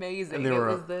and amazing. And it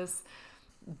was this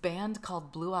band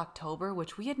called Blue October,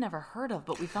 which we had never heard of,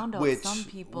 but we found out some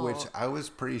people... Which I was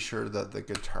pretty sure that the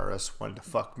guitarist wanted to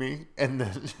fuck me, and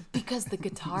then... Because the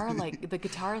guitar, like, the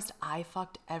guitarist eye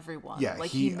fucked everyone. Yeah,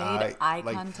 like, he made eye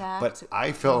like, contact. But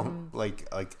I felt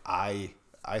like I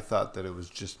thought that it was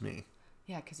just me.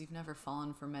 Yeah, because you've never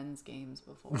fallen for men's games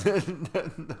before.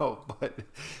 No,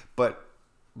 but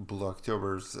Blue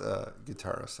October's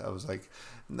guitarist, I was like,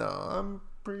 no, I'm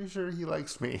pretty sure he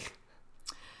likes me.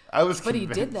 I was But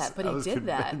convinced. he did that.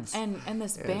 Convinced. And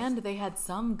this band, they had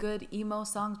some good emo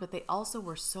songs, but they also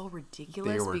were so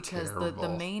ridiculous They were because terrible. the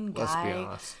main Let's be guy...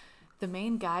 honest. The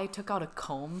main guy took out a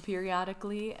comb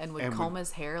periodically and would comb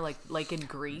his hair like in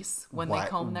Grease when they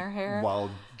comb their hair.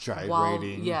 While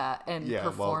gyrating.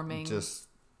 Performing. Just...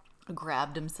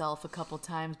 Grabbed himself a couple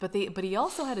times, but he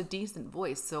also had a decent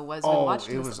voice. So as we watched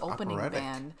this opening operatic.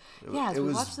 band, It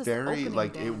was very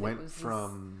like it went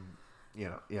from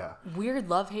weird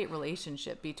love-hate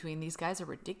relationship between these guys are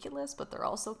ridiculous, but they're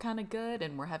also kind of good,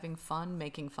 and we're having fun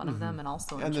making fun of them and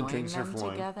also enjoying them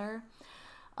together.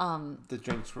 The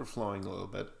drinks were flowing a little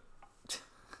bit,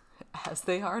 as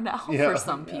they are now for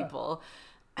some people.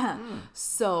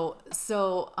 So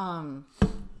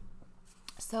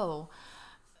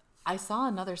I saw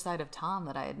another side of Tom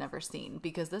that I had never seen,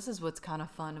 because this is what's kind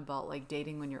of fun about like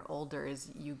dating when you're older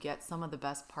is you get some of the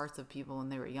best parts of people when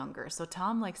they were younger. So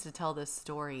Tom likes to tell this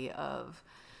story of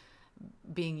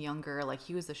being younger. Like,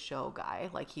 he was a show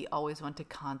guy. Like, he always went to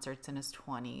concerts in his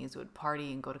 20s, would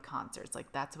party and go to concerts.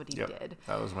 Like, that's what he did.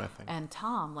 That was my thing. And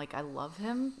Tom, like, I love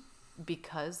him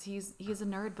because he's a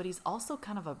nerd, but he's also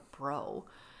kind of a bro.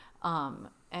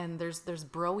 And there's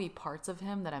bro-y parts of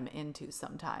him that I'm into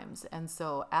sometimes. And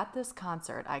so at this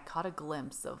concert, I caught a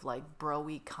glimpse of like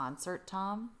bro-y concert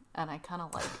Tom, and I kind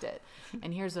of liked it.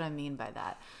 And here's what I mean by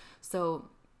that. So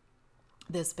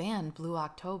this band, Blue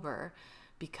October,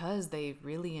 because they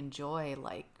really enjoy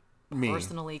like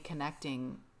personally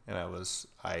connecting. And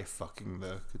I fucking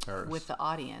the guitarist. With the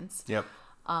audience. Yep.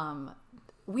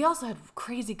 We also had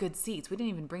crazy good seats. We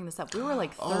didn't even bring this up. We were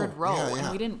like third row,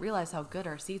 and we didn't realize how good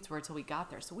our seats were until we got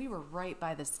there. So we were right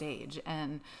by the stage,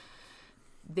 and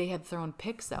they had thrown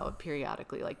picks out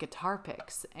periodically, like guitar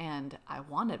picks, and I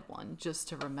wanted one just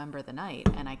to remember the night.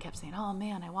 And I kept saying, oh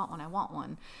man, I want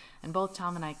one. And both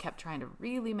Tom and I kept trying to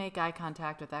really make eye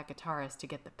contact with that guitarist to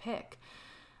get the pick.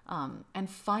 And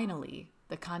finally,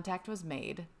 the contact was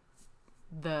made.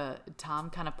 Tom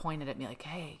kind of pointed at me like,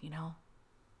 hey,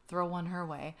 throw one her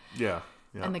way. Yeah.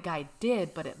 And the guy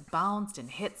did, but it bounced and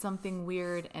hit something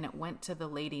weird, and it went to the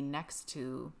lady next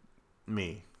to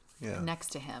me. Yeah.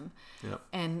 Next to him. Yep.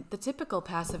 And the typical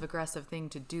passive aggressive thing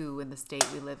to do in the state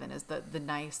we live in is the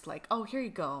nice, like, oh, here you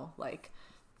go. Like,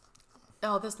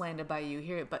 oh, this landed by you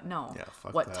here. But no. Yeah,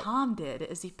 what that. Tom did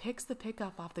is he picks the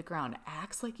pickup off the ground,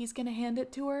 acts like he's going to hand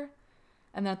it to her,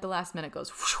 and then at the last minute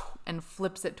goes and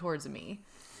flips it towards me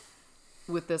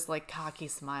with this like cocky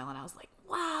smile. And I was like,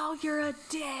 wow, you're a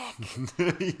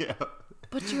dick. Yeah.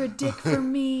 But you're a dick for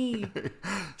me.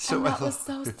 And that was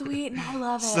so sweet, and I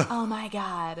love it. Oh my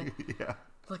God. Yeah.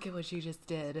 Look at what you just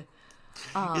did.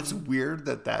 It's weird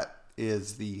that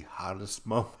is the hottest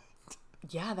moment.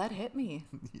 Yeah, that hit me.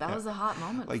 That was a hot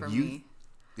moment for me.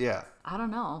 Yeah. I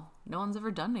don't know. No one's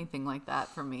ever done anything like that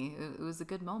for me. It was a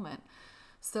good moment.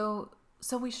 So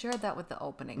we shared that with the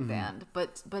opening band.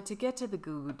 But to get to the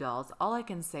Goo Goo Dolls, all I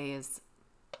can say is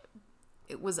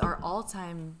it was our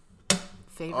all-time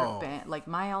favorite band, like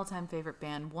my all-time favorite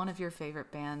band, one of your favorite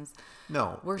bands.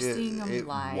 No, we're seeing them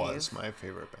live. It was my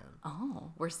favorite band.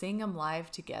 Oh, we're seeing them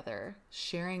live together,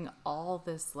 sharing all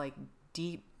this like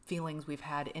deep feelings we've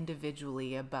had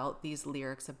individually about these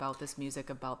lyrics, about this music,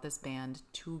 about this band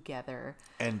together.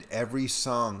 And every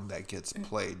song that gets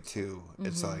played too,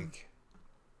 it's like,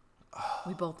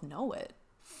 we both know it.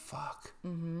 Fuck.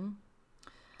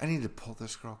 I need to pull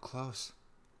this girl close.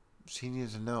 She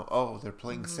needs to know. Oh, they're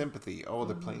playing Sympathy. Oh,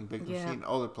 they're playing Big Machine.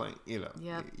 Oh, they're playing.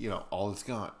 All is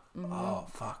gone. Oh,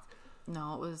 fuck.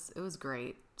 No, it was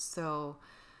great. So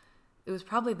it was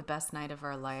probably the best night of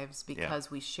our lives because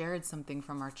we shared something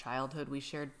from our childhood. We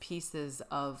shared pieces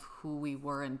of who we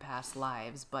were in past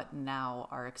lives, but now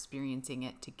are experiencing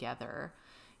it together.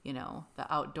 The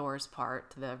outdoors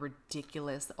part, the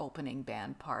ridiculous opening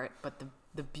band part, but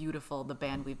the beautiful, the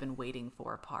band we've been waiting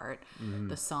for part.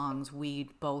 The songs we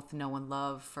both know and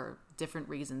love for different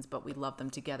reasons, but we love them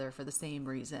together for the same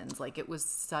reasons. Like, it was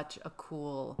such a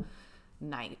cool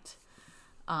night.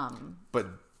 But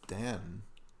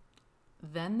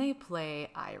then they play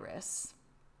Iris.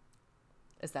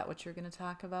 Is that what you're going to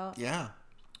talk about? Yeah.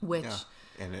 Which, yeah.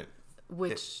 And it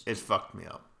fucked me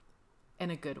up.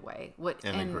 In a good way.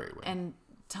 In a great way. And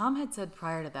Tom had said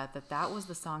prior to that was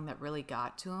the song that really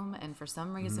got to him. And for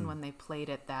some reason, when they played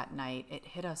it that night, it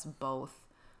hit us both,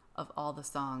 of all the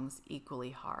songs,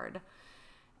 equally hard.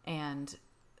 And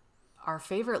our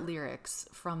favorite lyrics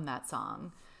from that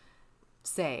song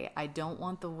say, "I don't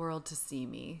want the world to see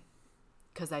me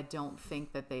because I don't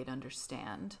think that they'd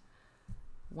understand.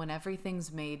 When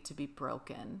everything's made to be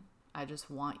broken, I just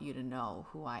want you to know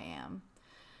who I am."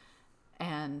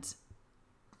 And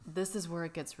this is where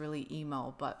it gets really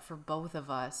emo, but for both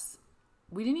of us,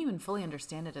 we didn't even fully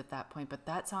understand it at that point, but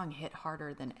that song hit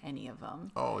harder than any of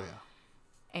them. Oh, yeah.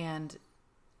 And,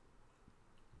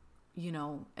 you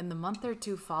know, in the month or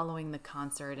two following the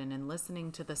concert and in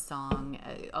listening to the song,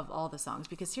 of all the songs,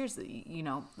 because here's the, you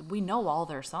know, we know all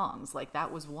their songs. Like,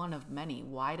 that was one of many.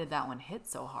 Why did that one hit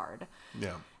so hard?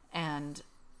 Yeah. And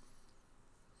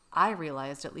I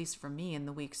realized, at least for me in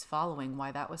the weeks following,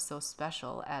 why that was so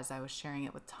special as I was sharing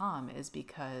it with Tom, is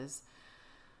because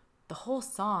the whole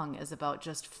song is about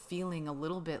just feeling a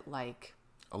little bit like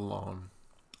alone,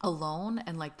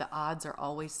 and like the odds are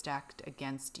always stacked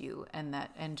against you, and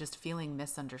just feeling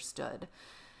misunderstood.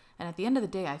 And at the end of the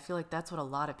day, I feel like that's what a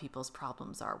lot of people's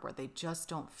problems are, where they just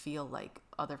don't feel like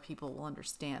other people will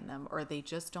understand them, or they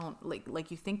just don't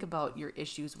like you think about your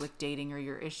issues with dating or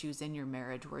your issues in your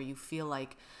marriage, where you feel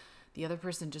like the other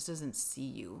person just doesn't see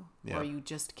you, or you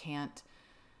just can't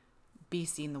be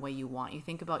seen the way you want. You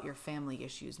think about your family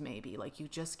issues, maybe, like you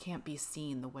just can't be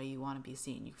seen the way you want to be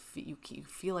seen. You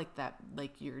feel like that,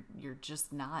 like you're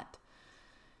just not,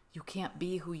 you can't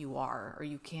be who you are, or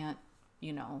you can't,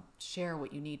 you know, share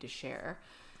what you need to share.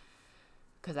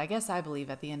 Because I guess I believe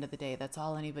at the end of the day, that's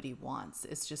all anybody wants,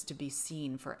 is just to be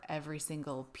seen for every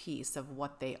single piece of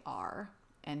what they are,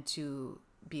 and to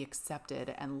be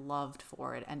accepted and loved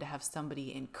for it, and to have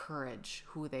somebody encourage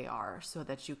who they are so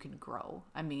that you can grow.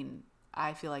 I mean,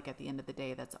 I feel like at the end of the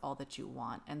day, that's all that you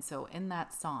want. And so in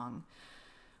that song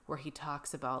where he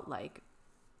talks about, like,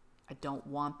 I don't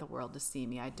want the world to see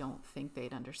me, I don't think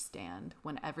they'd understand,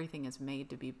 when everything is made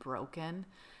to be broken.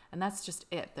 And that's just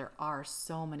it. There are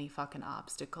so many fucking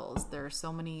obstacles. There are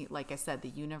so many, like I said, the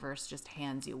universe just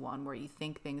hands you one where you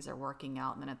think things are working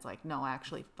out, and then it's like, no,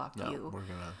 actually, fuck you. We're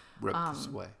gonna rip this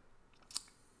away.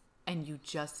 And you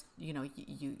just, you know,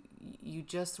 you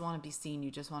just want to be seen.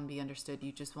 You just want to be understood.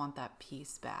 You just want that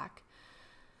peace back.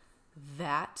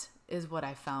 That is what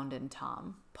I found in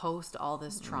Tom. Post all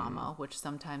this trauma, which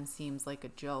sometimes seems like a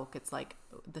joke. It's like,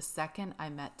 the second I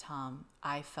met Tom,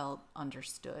 I felt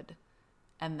understood.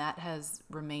 And that has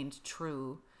remained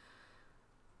true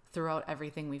throughout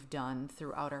everything we've done,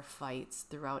 throughout our fights,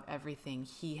 throughout everything.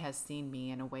 He has seen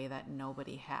me in a way that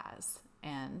nobody has.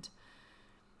 And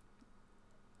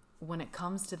when it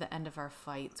comes to the end of our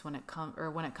fights, when it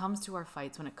comes to our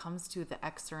fights, when it comes to the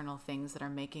external things that are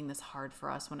making this hard for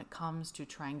us, when it comes to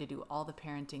trying to do all the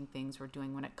parenting things we're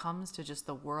doing, when it comes to just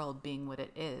the world being what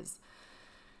it is,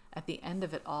 at the end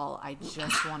of it all, I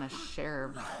just want to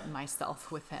share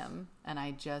myself with him. And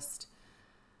I just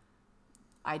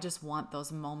want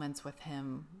those moments with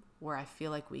him where I feel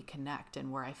like we connect,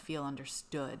 and where I feel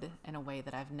understood in a way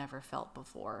that I've never felt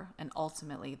before. And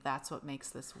ultimately, that's what makes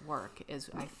this work,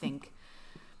 is I think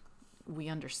we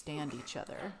understand each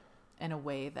other in a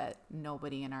way that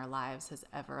nobody in our lives has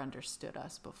ever understood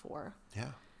us before.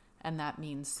 Yeah. And that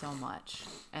means so much.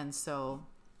 And so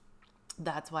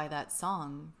that's why that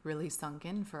song really sunk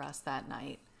in for us that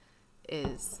night.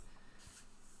 It's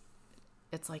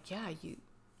like, yeah,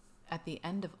 at the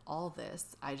end of all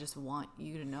this, I just want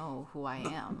you to know who I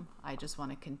am. I just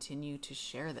want to continue to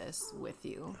share this with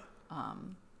you.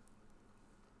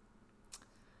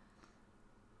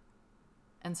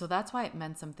 And so that's why it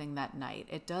meant something that night.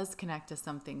 It does connect to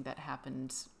something that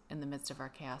happened in the midst of our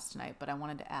chaos tonight, but I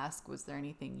wanted to ask, was there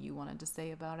anything you wanted to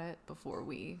say about it before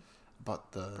we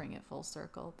bring it full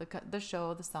circle? The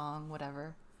show, the song,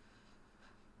 whatever.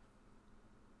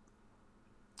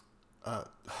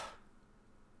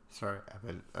 Sorry,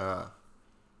 Evan.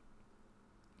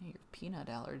 Your peanut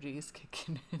allergies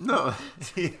kicking in. No.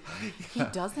 He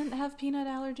doesn't have peanut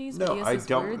allergies, No, but he has I this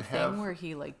don't weird have... thing where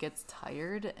he like gets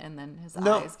tired and then his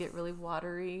No. eyes get really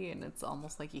watery and it's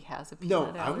almost like he has a peanut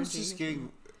allergy. No, I was just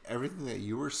getting everything that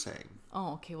you were saying.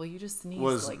 Oh, okay. Well, you just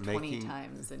sneezed like 20 making...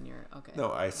 times and you're... Okay.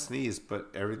 No, I sneezed,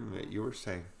 but everything that you were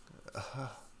saying,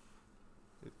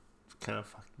 it kind of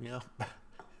fucked me up.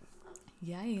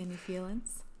 Yeah, any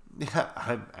feelings? Yeah,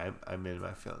 I'm in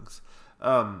my feelings.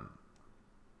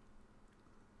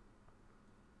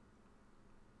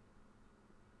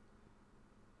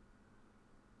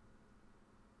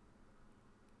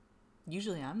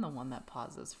 Usually I'm the one that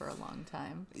pauses for a long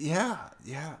time. Yeah.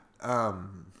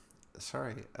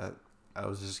 Sorry, I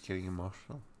was just getting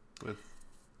emotional with...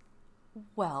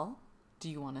 Well, do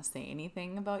you want to say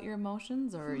anything about your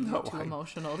emotions, or are you No, too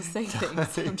emotional to say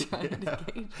things? I'm trying to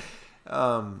gauge.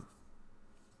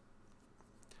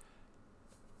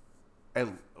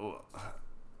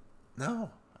 No,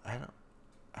 I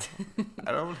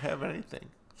don't have anything.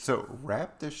 So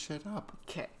wrap this shit up.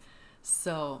 Okay,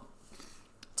 so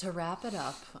to wrap it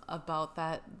up about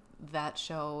that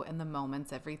show and the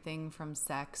moments, everything from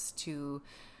sex to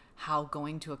how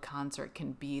going to a concert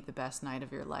can be the best night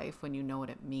of your life when you know what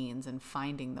it means, and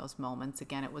finding those moments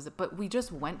again. But we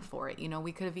just went for it.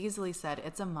 We could have easily said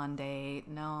it's a Monday.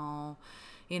 No,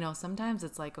 sometimes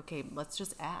it's like, okay, let's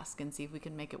just ask and see if we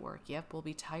can make it work. Yep, we'll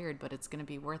be tired, but it's going to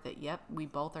be worth it. Yep, we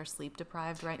both are sleep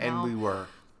deprived right now. And we were.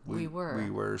 We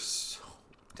were so...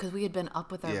 Because we had been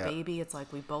up with our baby. It's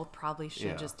like we both probably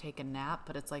should just take a nap,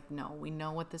 but it's like, no, we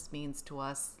know what this means to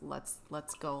us. Let's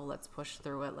go. Let's push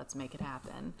through it. Let's make it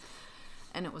happen.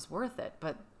 And it was worth it.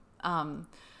 But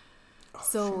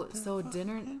so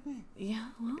dinner, yeah,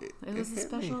 well, it was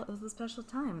a special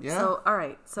time. Yeah. So all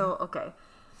right. So okay.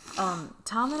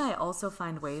 Tom and I also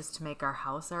find ways to make our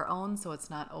house our own, so it's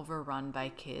not overrun by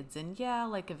kids. And yeah,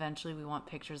 like eventually we want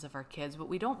pictures of our kids, but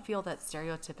we don't feel that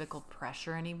stereotypical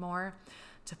pressure anymore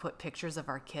to put pictures of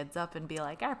our kids up and be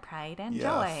like, our pride and joy.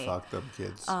 Yeah, fuck them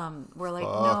kids. We're like,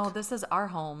 no, this is our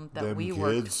home that we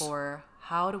worked for.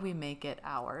 How do we make it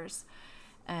ours?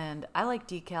 And I like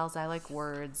decals, I like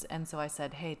words. And so I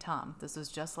said, hey, Tom, this was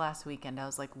just last weekend. I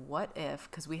was like, what if,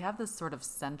 because we have this sort of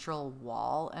central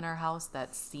wall in our house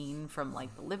that's seen from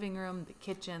like the living room, the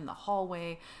kitchen, the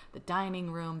hallway, the dining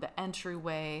room, the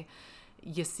entryway.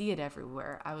 You see it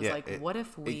everywhere. I was what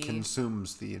if we... It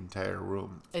consumes the entire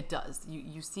room. It does.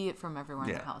 You see it from everywhere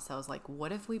in the house. I was like,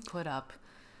 what if we put up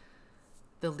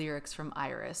the lyrics from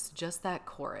Iris, just that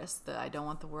chorus, the I don't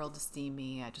want the world to see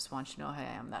me, I just want you to know who I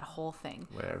am, that whole thing.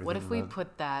 What if we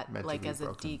put that like as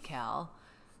broken. A decal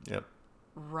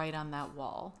right on that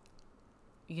wall,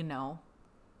 And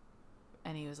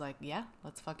he was like, yeah,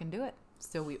 let's fucking do it.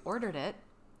 So we ordered it,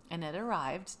 and it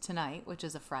arrived tonight, which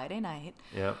is a Friday night.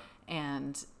 Yep.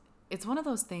 And it's one of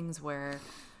those things where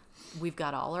we've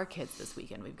got all our kids this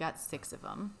weekend. We've got 6 of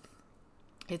them.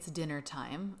 It's dinner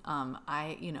time.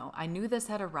 I knew this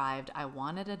had arrived. I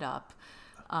wanted it up.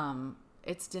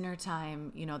 It's dinner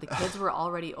time. The kids were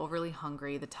already overly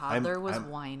hungry. The toddler was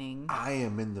whining. I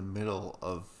am in the middle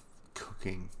of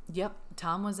cooking. Yep.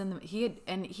 Tom was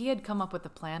he had come up with a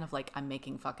plan of like, I'm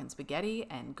making fucking spaghetti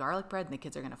and garlic bread and the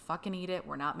kids are going to fucking eat it.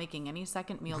 We're not making any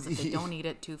second meals. If they don't eat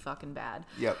it, too fucking bad.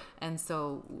 Yep. And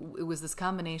so it was this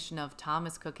combination of Tom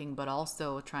is cooking, but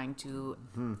also trying to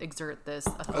exert this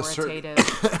authoritative,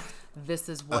 this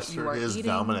is what you are eating.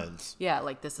 Dominance. Yeah.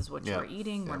 Like, this is what you are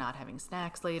eating. We're not having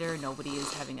snacks later. Nobody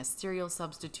is having a cereal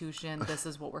substitution. This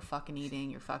is what we're fucking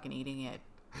eating. You're fucking eating it.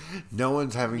 No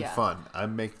one's having fun.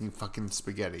 I'm making fucking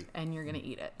spaghetti. And you're going to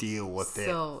eat it. Deal with it.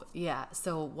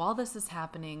 So while this is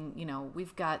happening,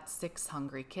 we've got 6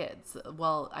 hungry kids.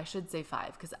 Well, I should say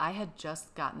 5, because I had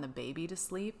just gotten the baby to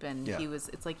sleep, and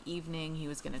it's like evening. He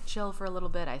was going to chill for a little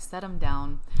bit. I set him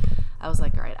down. I was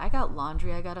like, all right, I got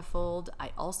laundry I got to fold.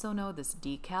 I also know this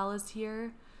decal is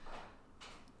here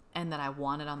and that I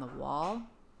want it on the wall.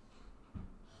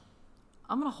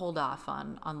 I'm going to hold off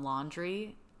on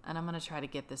laundry, and I'm going to try to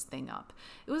get this thing up.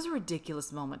 It was a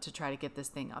ridiculous moment to try to get this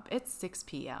thing up. It's 6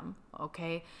 p.m.,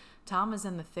 okay? Tom is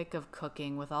in the thick of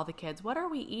cooking with all the kids. What are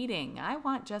we eating? I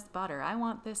want just butter. I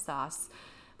want this sauce.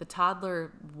 The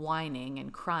toddler whining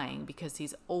and crying because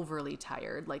he's overly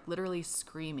tired, like literally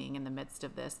screaming in the midst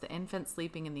of this. The infant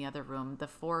sleeping in the other room. The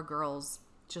 4 girls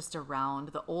just around.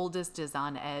 The oldest is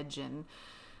on edge and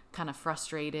kind of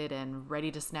frustrated and ready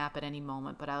to snap at any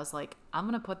moment. But I was like, I'm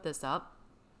going to put this up,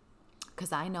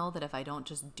 because I know that if I don't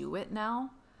just do it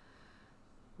now,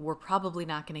 we're probably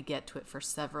not going to get to it for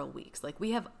several weeks. Like,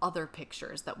 we have other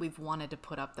pictures that we've wanted to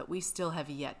put up that we still have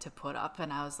yet to put up.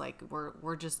 And I was like,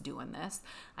 we're just doing this.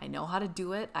 I know how to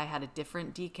do it. I had a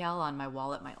different decal on my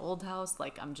wall at my old house.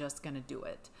 Like, I'm just going to do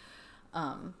it.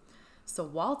 So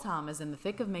while Tom is in the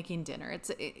thick of making dinner,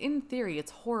 in theory,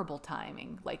 it's horrible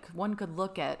timing. Like, one could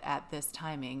look at this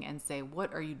timing and say,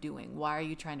 what are you doing? Why are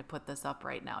you trying to put this up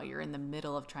right now? You're in the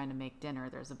middle of trying to make dinner.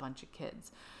 There's a bunch of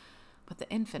kids. But the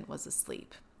infant was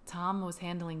asleep. Tom was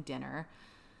handling dinner.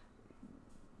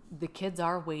 The kids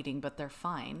are waiting, but they're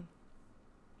fine.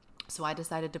 So I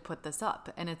decided to put this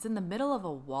up. And it's in the middle of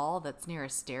a wall that's near a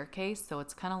staircase. So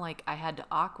it's kind of like I had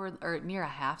to near a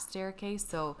half staircase.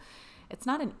 So it's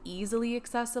not an easily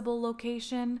accessible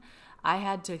location. I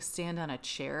had to stand on a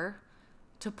chair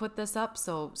to put this up.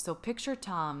 So picture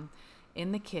Tom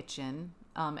in the kitchen.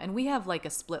 And we have like a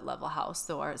split level house.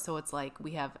 So it's like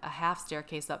we have a half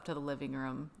staircase up to the living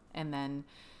room, and then,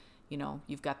 you know,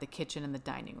 you've got the kitchen and the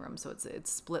dining room. So it's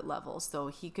split level. So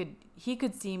he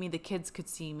could see me, the kids could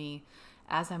see me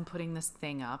as I'm putting this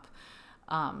thing up.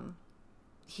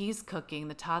 He's cooking,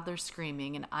 the toddler's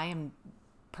screaming, and I am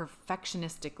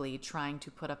perfectionistically trying to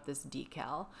put up this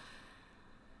decal.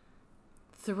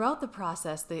 Throughout the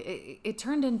process, it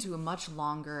turned into a much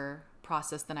longer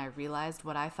process than I realized.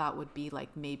 What I thought would be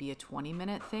like maybe a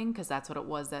 20-minute thing, because that's what it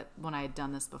was when I had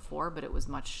done this before, but it was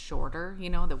much shorter, you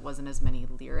know, there wasn't as many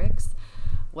lyrics.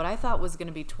 What I thought was going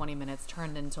to be 20 minutes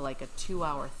turned into like a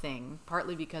 2-hour thing,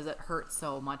 partly because it hurt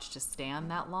so much to stand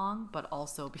that long, but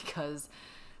also because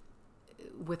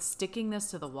with sticking this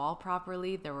to the wall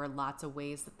properly, there were lots of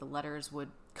ways that the letters would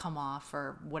come off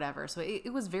or whatever. So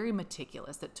it was very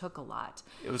meticulous. It took a lot.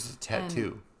 It was a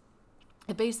tattoo.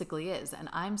 It basically is. And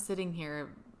I'm sitting here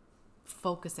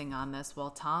focusing on this while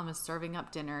Tom is serving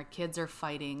up dinner. Kids are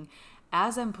fighting.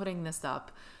 As I'm putting this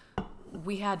up,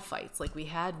 we had fights. Like, we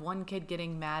had one kid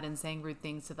getting mad and saying rude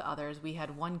things to the others. We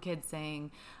had one kid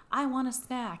saying, I want a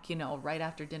snack, you know, right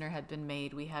after dinner had been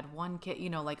made. We had one kid, you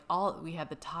know, we had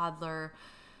the toddler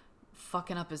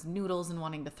fucking up his noodles and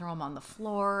wanting to throw them on the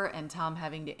floor, and Tom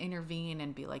having to intervene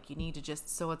and be like, you need to just,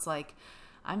 so it's like,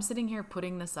 I'm sitting here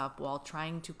putting this up while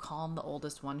trying to calm the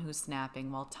oldest one who's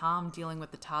snapping, while Tom dealing with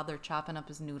the toddler chopping up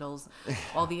his noodles,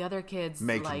 while the other kids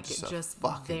like just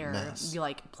there, mess.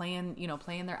 Like playing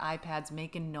their iPads,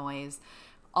 making noise.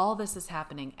 All this is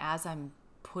happening as I'm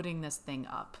putting this thing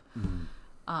up.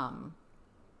 And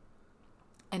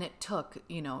it took,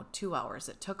 2 hours.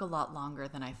 It took a lot longer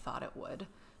than I thought it would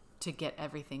to get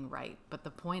everything right. But the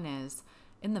point is,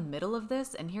 in the middle of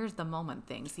this, and here's the moment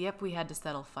things. Yep, we had to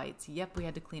settle fights. Yep, we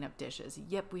had to clean up dishes.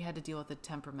 Yep, we had to deal with a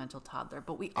temperamental toddler.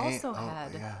 But we also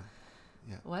had... Yeah.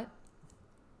 What?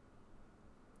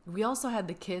 We also had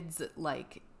the kids,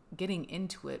 like, getting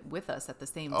into it with us at the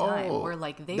same time. Where,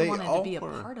 like, they wanted to be a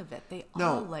part of it. They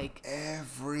all, like...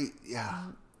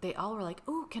 They all were like,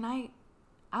 ooh, can I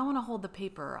want to hold the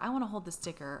paper. I want to hold the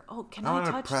sticker. Oh, can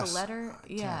I touch the letter?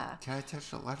 Yeah. Can I touch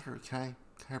the letter? Can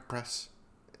I press...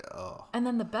 Oh. And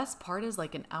then the best part is,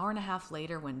 like, an hour and a half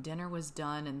later, when dinner was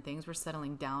done and things were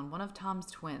settling down, one of Tom's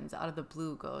twins out of the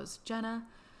blue goes, Jenna,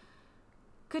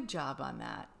 good job on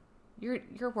that.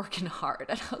 You're working hard.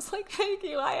 And I was like, thank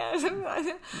you. I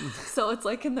am. So it's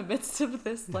like in the midst of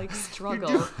this, like,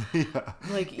 struggle.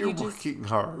 Like, you're working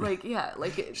hard. Like, yeah.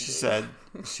 Like she said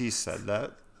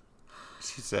that.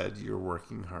 She said, you're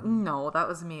working hard. No, that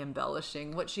was me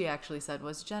embellishing. What she actually said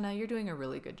was, Jenna, you're doing a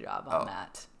really good job on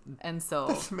that. And so,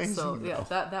 that's amazing, so yeah,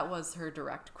 that was her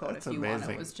direct quote. That's if you amazing.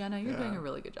 want it, was Jenna, you're doing a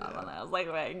really good job on that. I was like,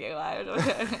 thank you.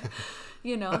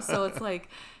 So it's like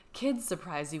kids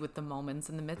surprise you with the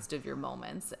moments in the midst of your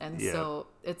moments. And so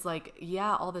it's like,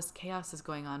 all this chaos is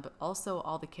going on, but also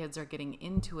all the kids are getting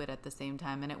into it at the same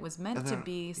time. And it was meant to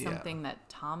be something that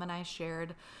Tom and I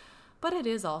shared, but it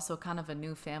is also kind of a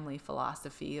new family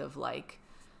philosophy of, like,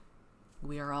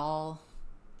 we are all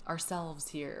ourselves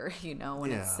here,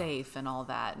 and it's safe and all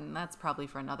that. And that's probably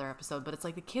for another episode, but it's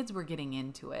like the kids were getting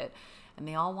into it and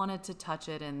they all wanted to touch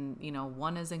it. And,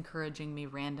 one is encouraging me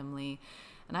randomly,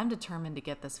 and I'm determined to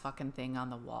get this fucking thing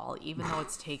on the wall, even though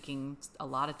it's taking a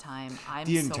lot of time. I'm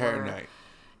the entire night.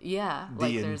 Yeah.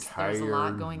 Like there's a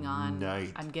lot going on.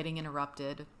 Night. I'm getting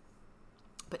interrupted.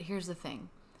 But here's the thing.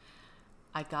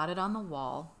 I got it on the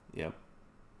wall. Yep.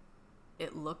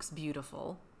 It looks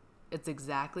beautiful. It's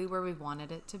exactly where we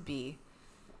wanted it to be.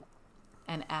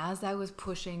 And as I was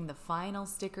pushing the final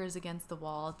stickers against the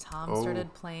wall, Tom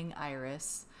started playing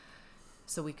Iris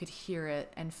so we could hear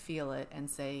it and feel it and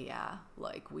say, yeah,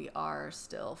 like, we are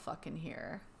still fucking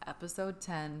here. Episode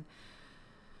 10.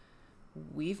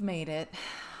 We've made it.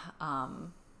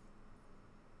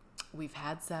 we've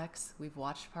had sex. We've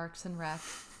watched Parks and Rec.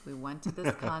 We went to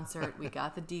this concert. We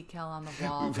got the decal on the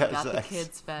wall. We got the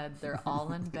kids fed. They're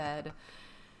all in bed.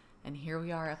 And here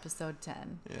we are, episode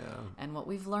 10. Yeah. And what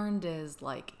we've learned is,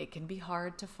 like, it can be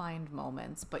hard to find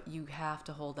moments, but you have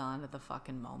to hold on to the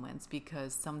fucking moments,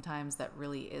 because sometimes that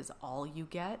really is all you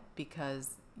get,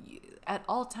 because at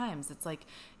all times, it's like,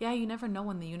 yeah, you never know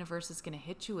when the universe is going to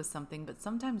hit you with something, but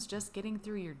sometimes just getting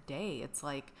through your day, it's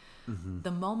like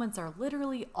the moments are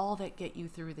literally all that get you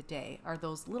through the day, are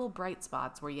those little bright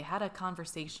spots where you had a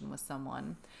conversation with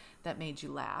someone that made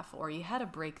you laugh, or you had a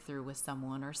breakthrough with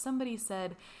someone, or somebody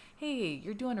said, hey,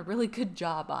 you're doing a really good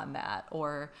job on that,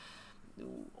 or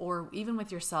even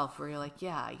with yourself where you're like,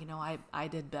 yeah, you know, I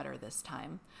did better this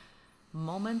time.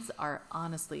 Moments are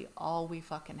honestly all we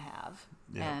fucking have.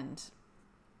 Yeah. And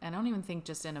I don't even think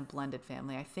just in a blended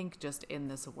family. I think just in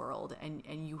this world,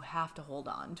 and you have to hold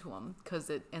on to them, because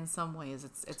it, in some ways,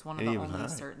 it's one of the only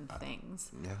certain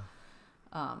things. Yeah.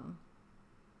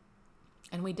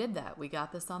 And we did that. We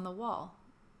got this on the wall.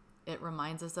 It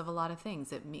reminds us of a lot of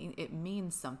things. It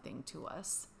means something to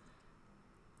us.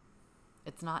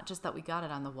 It's not just that we got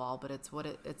it on the wall, but it's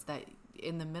that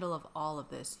in the middle of all of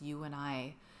this, you and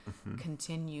I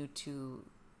continue to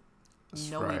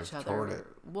know each other. Toward it.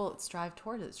 Well, strive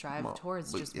toward it.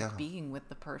 Towards just being with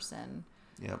the person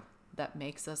that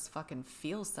makes us fucking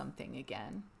feel something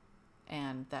again,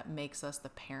 and that makes us the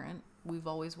parent we've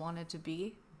always wanted to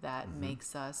be, that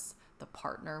makes us the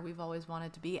partner we've always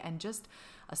wanted to be. And just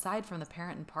aside from the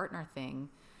parent and partner thing,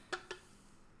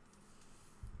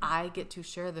 I get to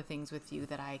share the things with you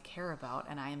that I care about,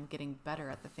 and I am getting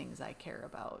better at the things I care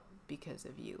about because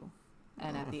of you.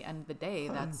 And at the end of the day,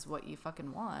 that's what you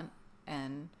fucking want.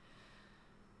 And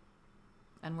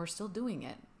we're still doing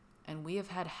it. And we have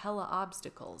had hella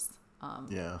obstacles.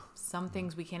 Some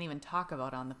things we can't even talk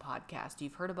about on the podcast.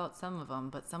 You've heard about some of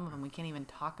them, but some of them we can't even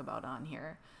talk about on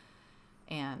here.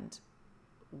 And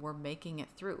we're making it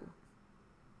through.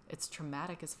 It's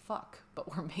traumatic as fuck,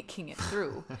 but we're making it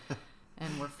through.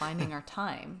 And we're finding our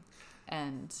time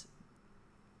and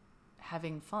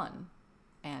having fun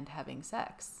and having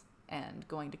sex and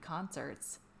going to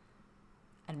concerts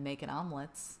and making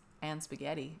omelets and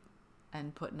spaghetti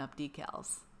and putting up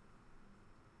decals.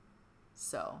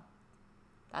 So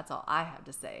that's all I have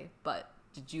to say. But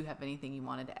did you have anything you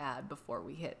wanted to add before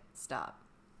we hit stop?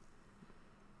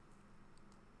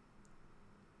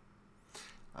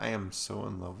 I am so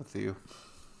in love with you.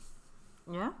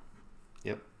 Yeah?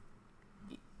 Yep.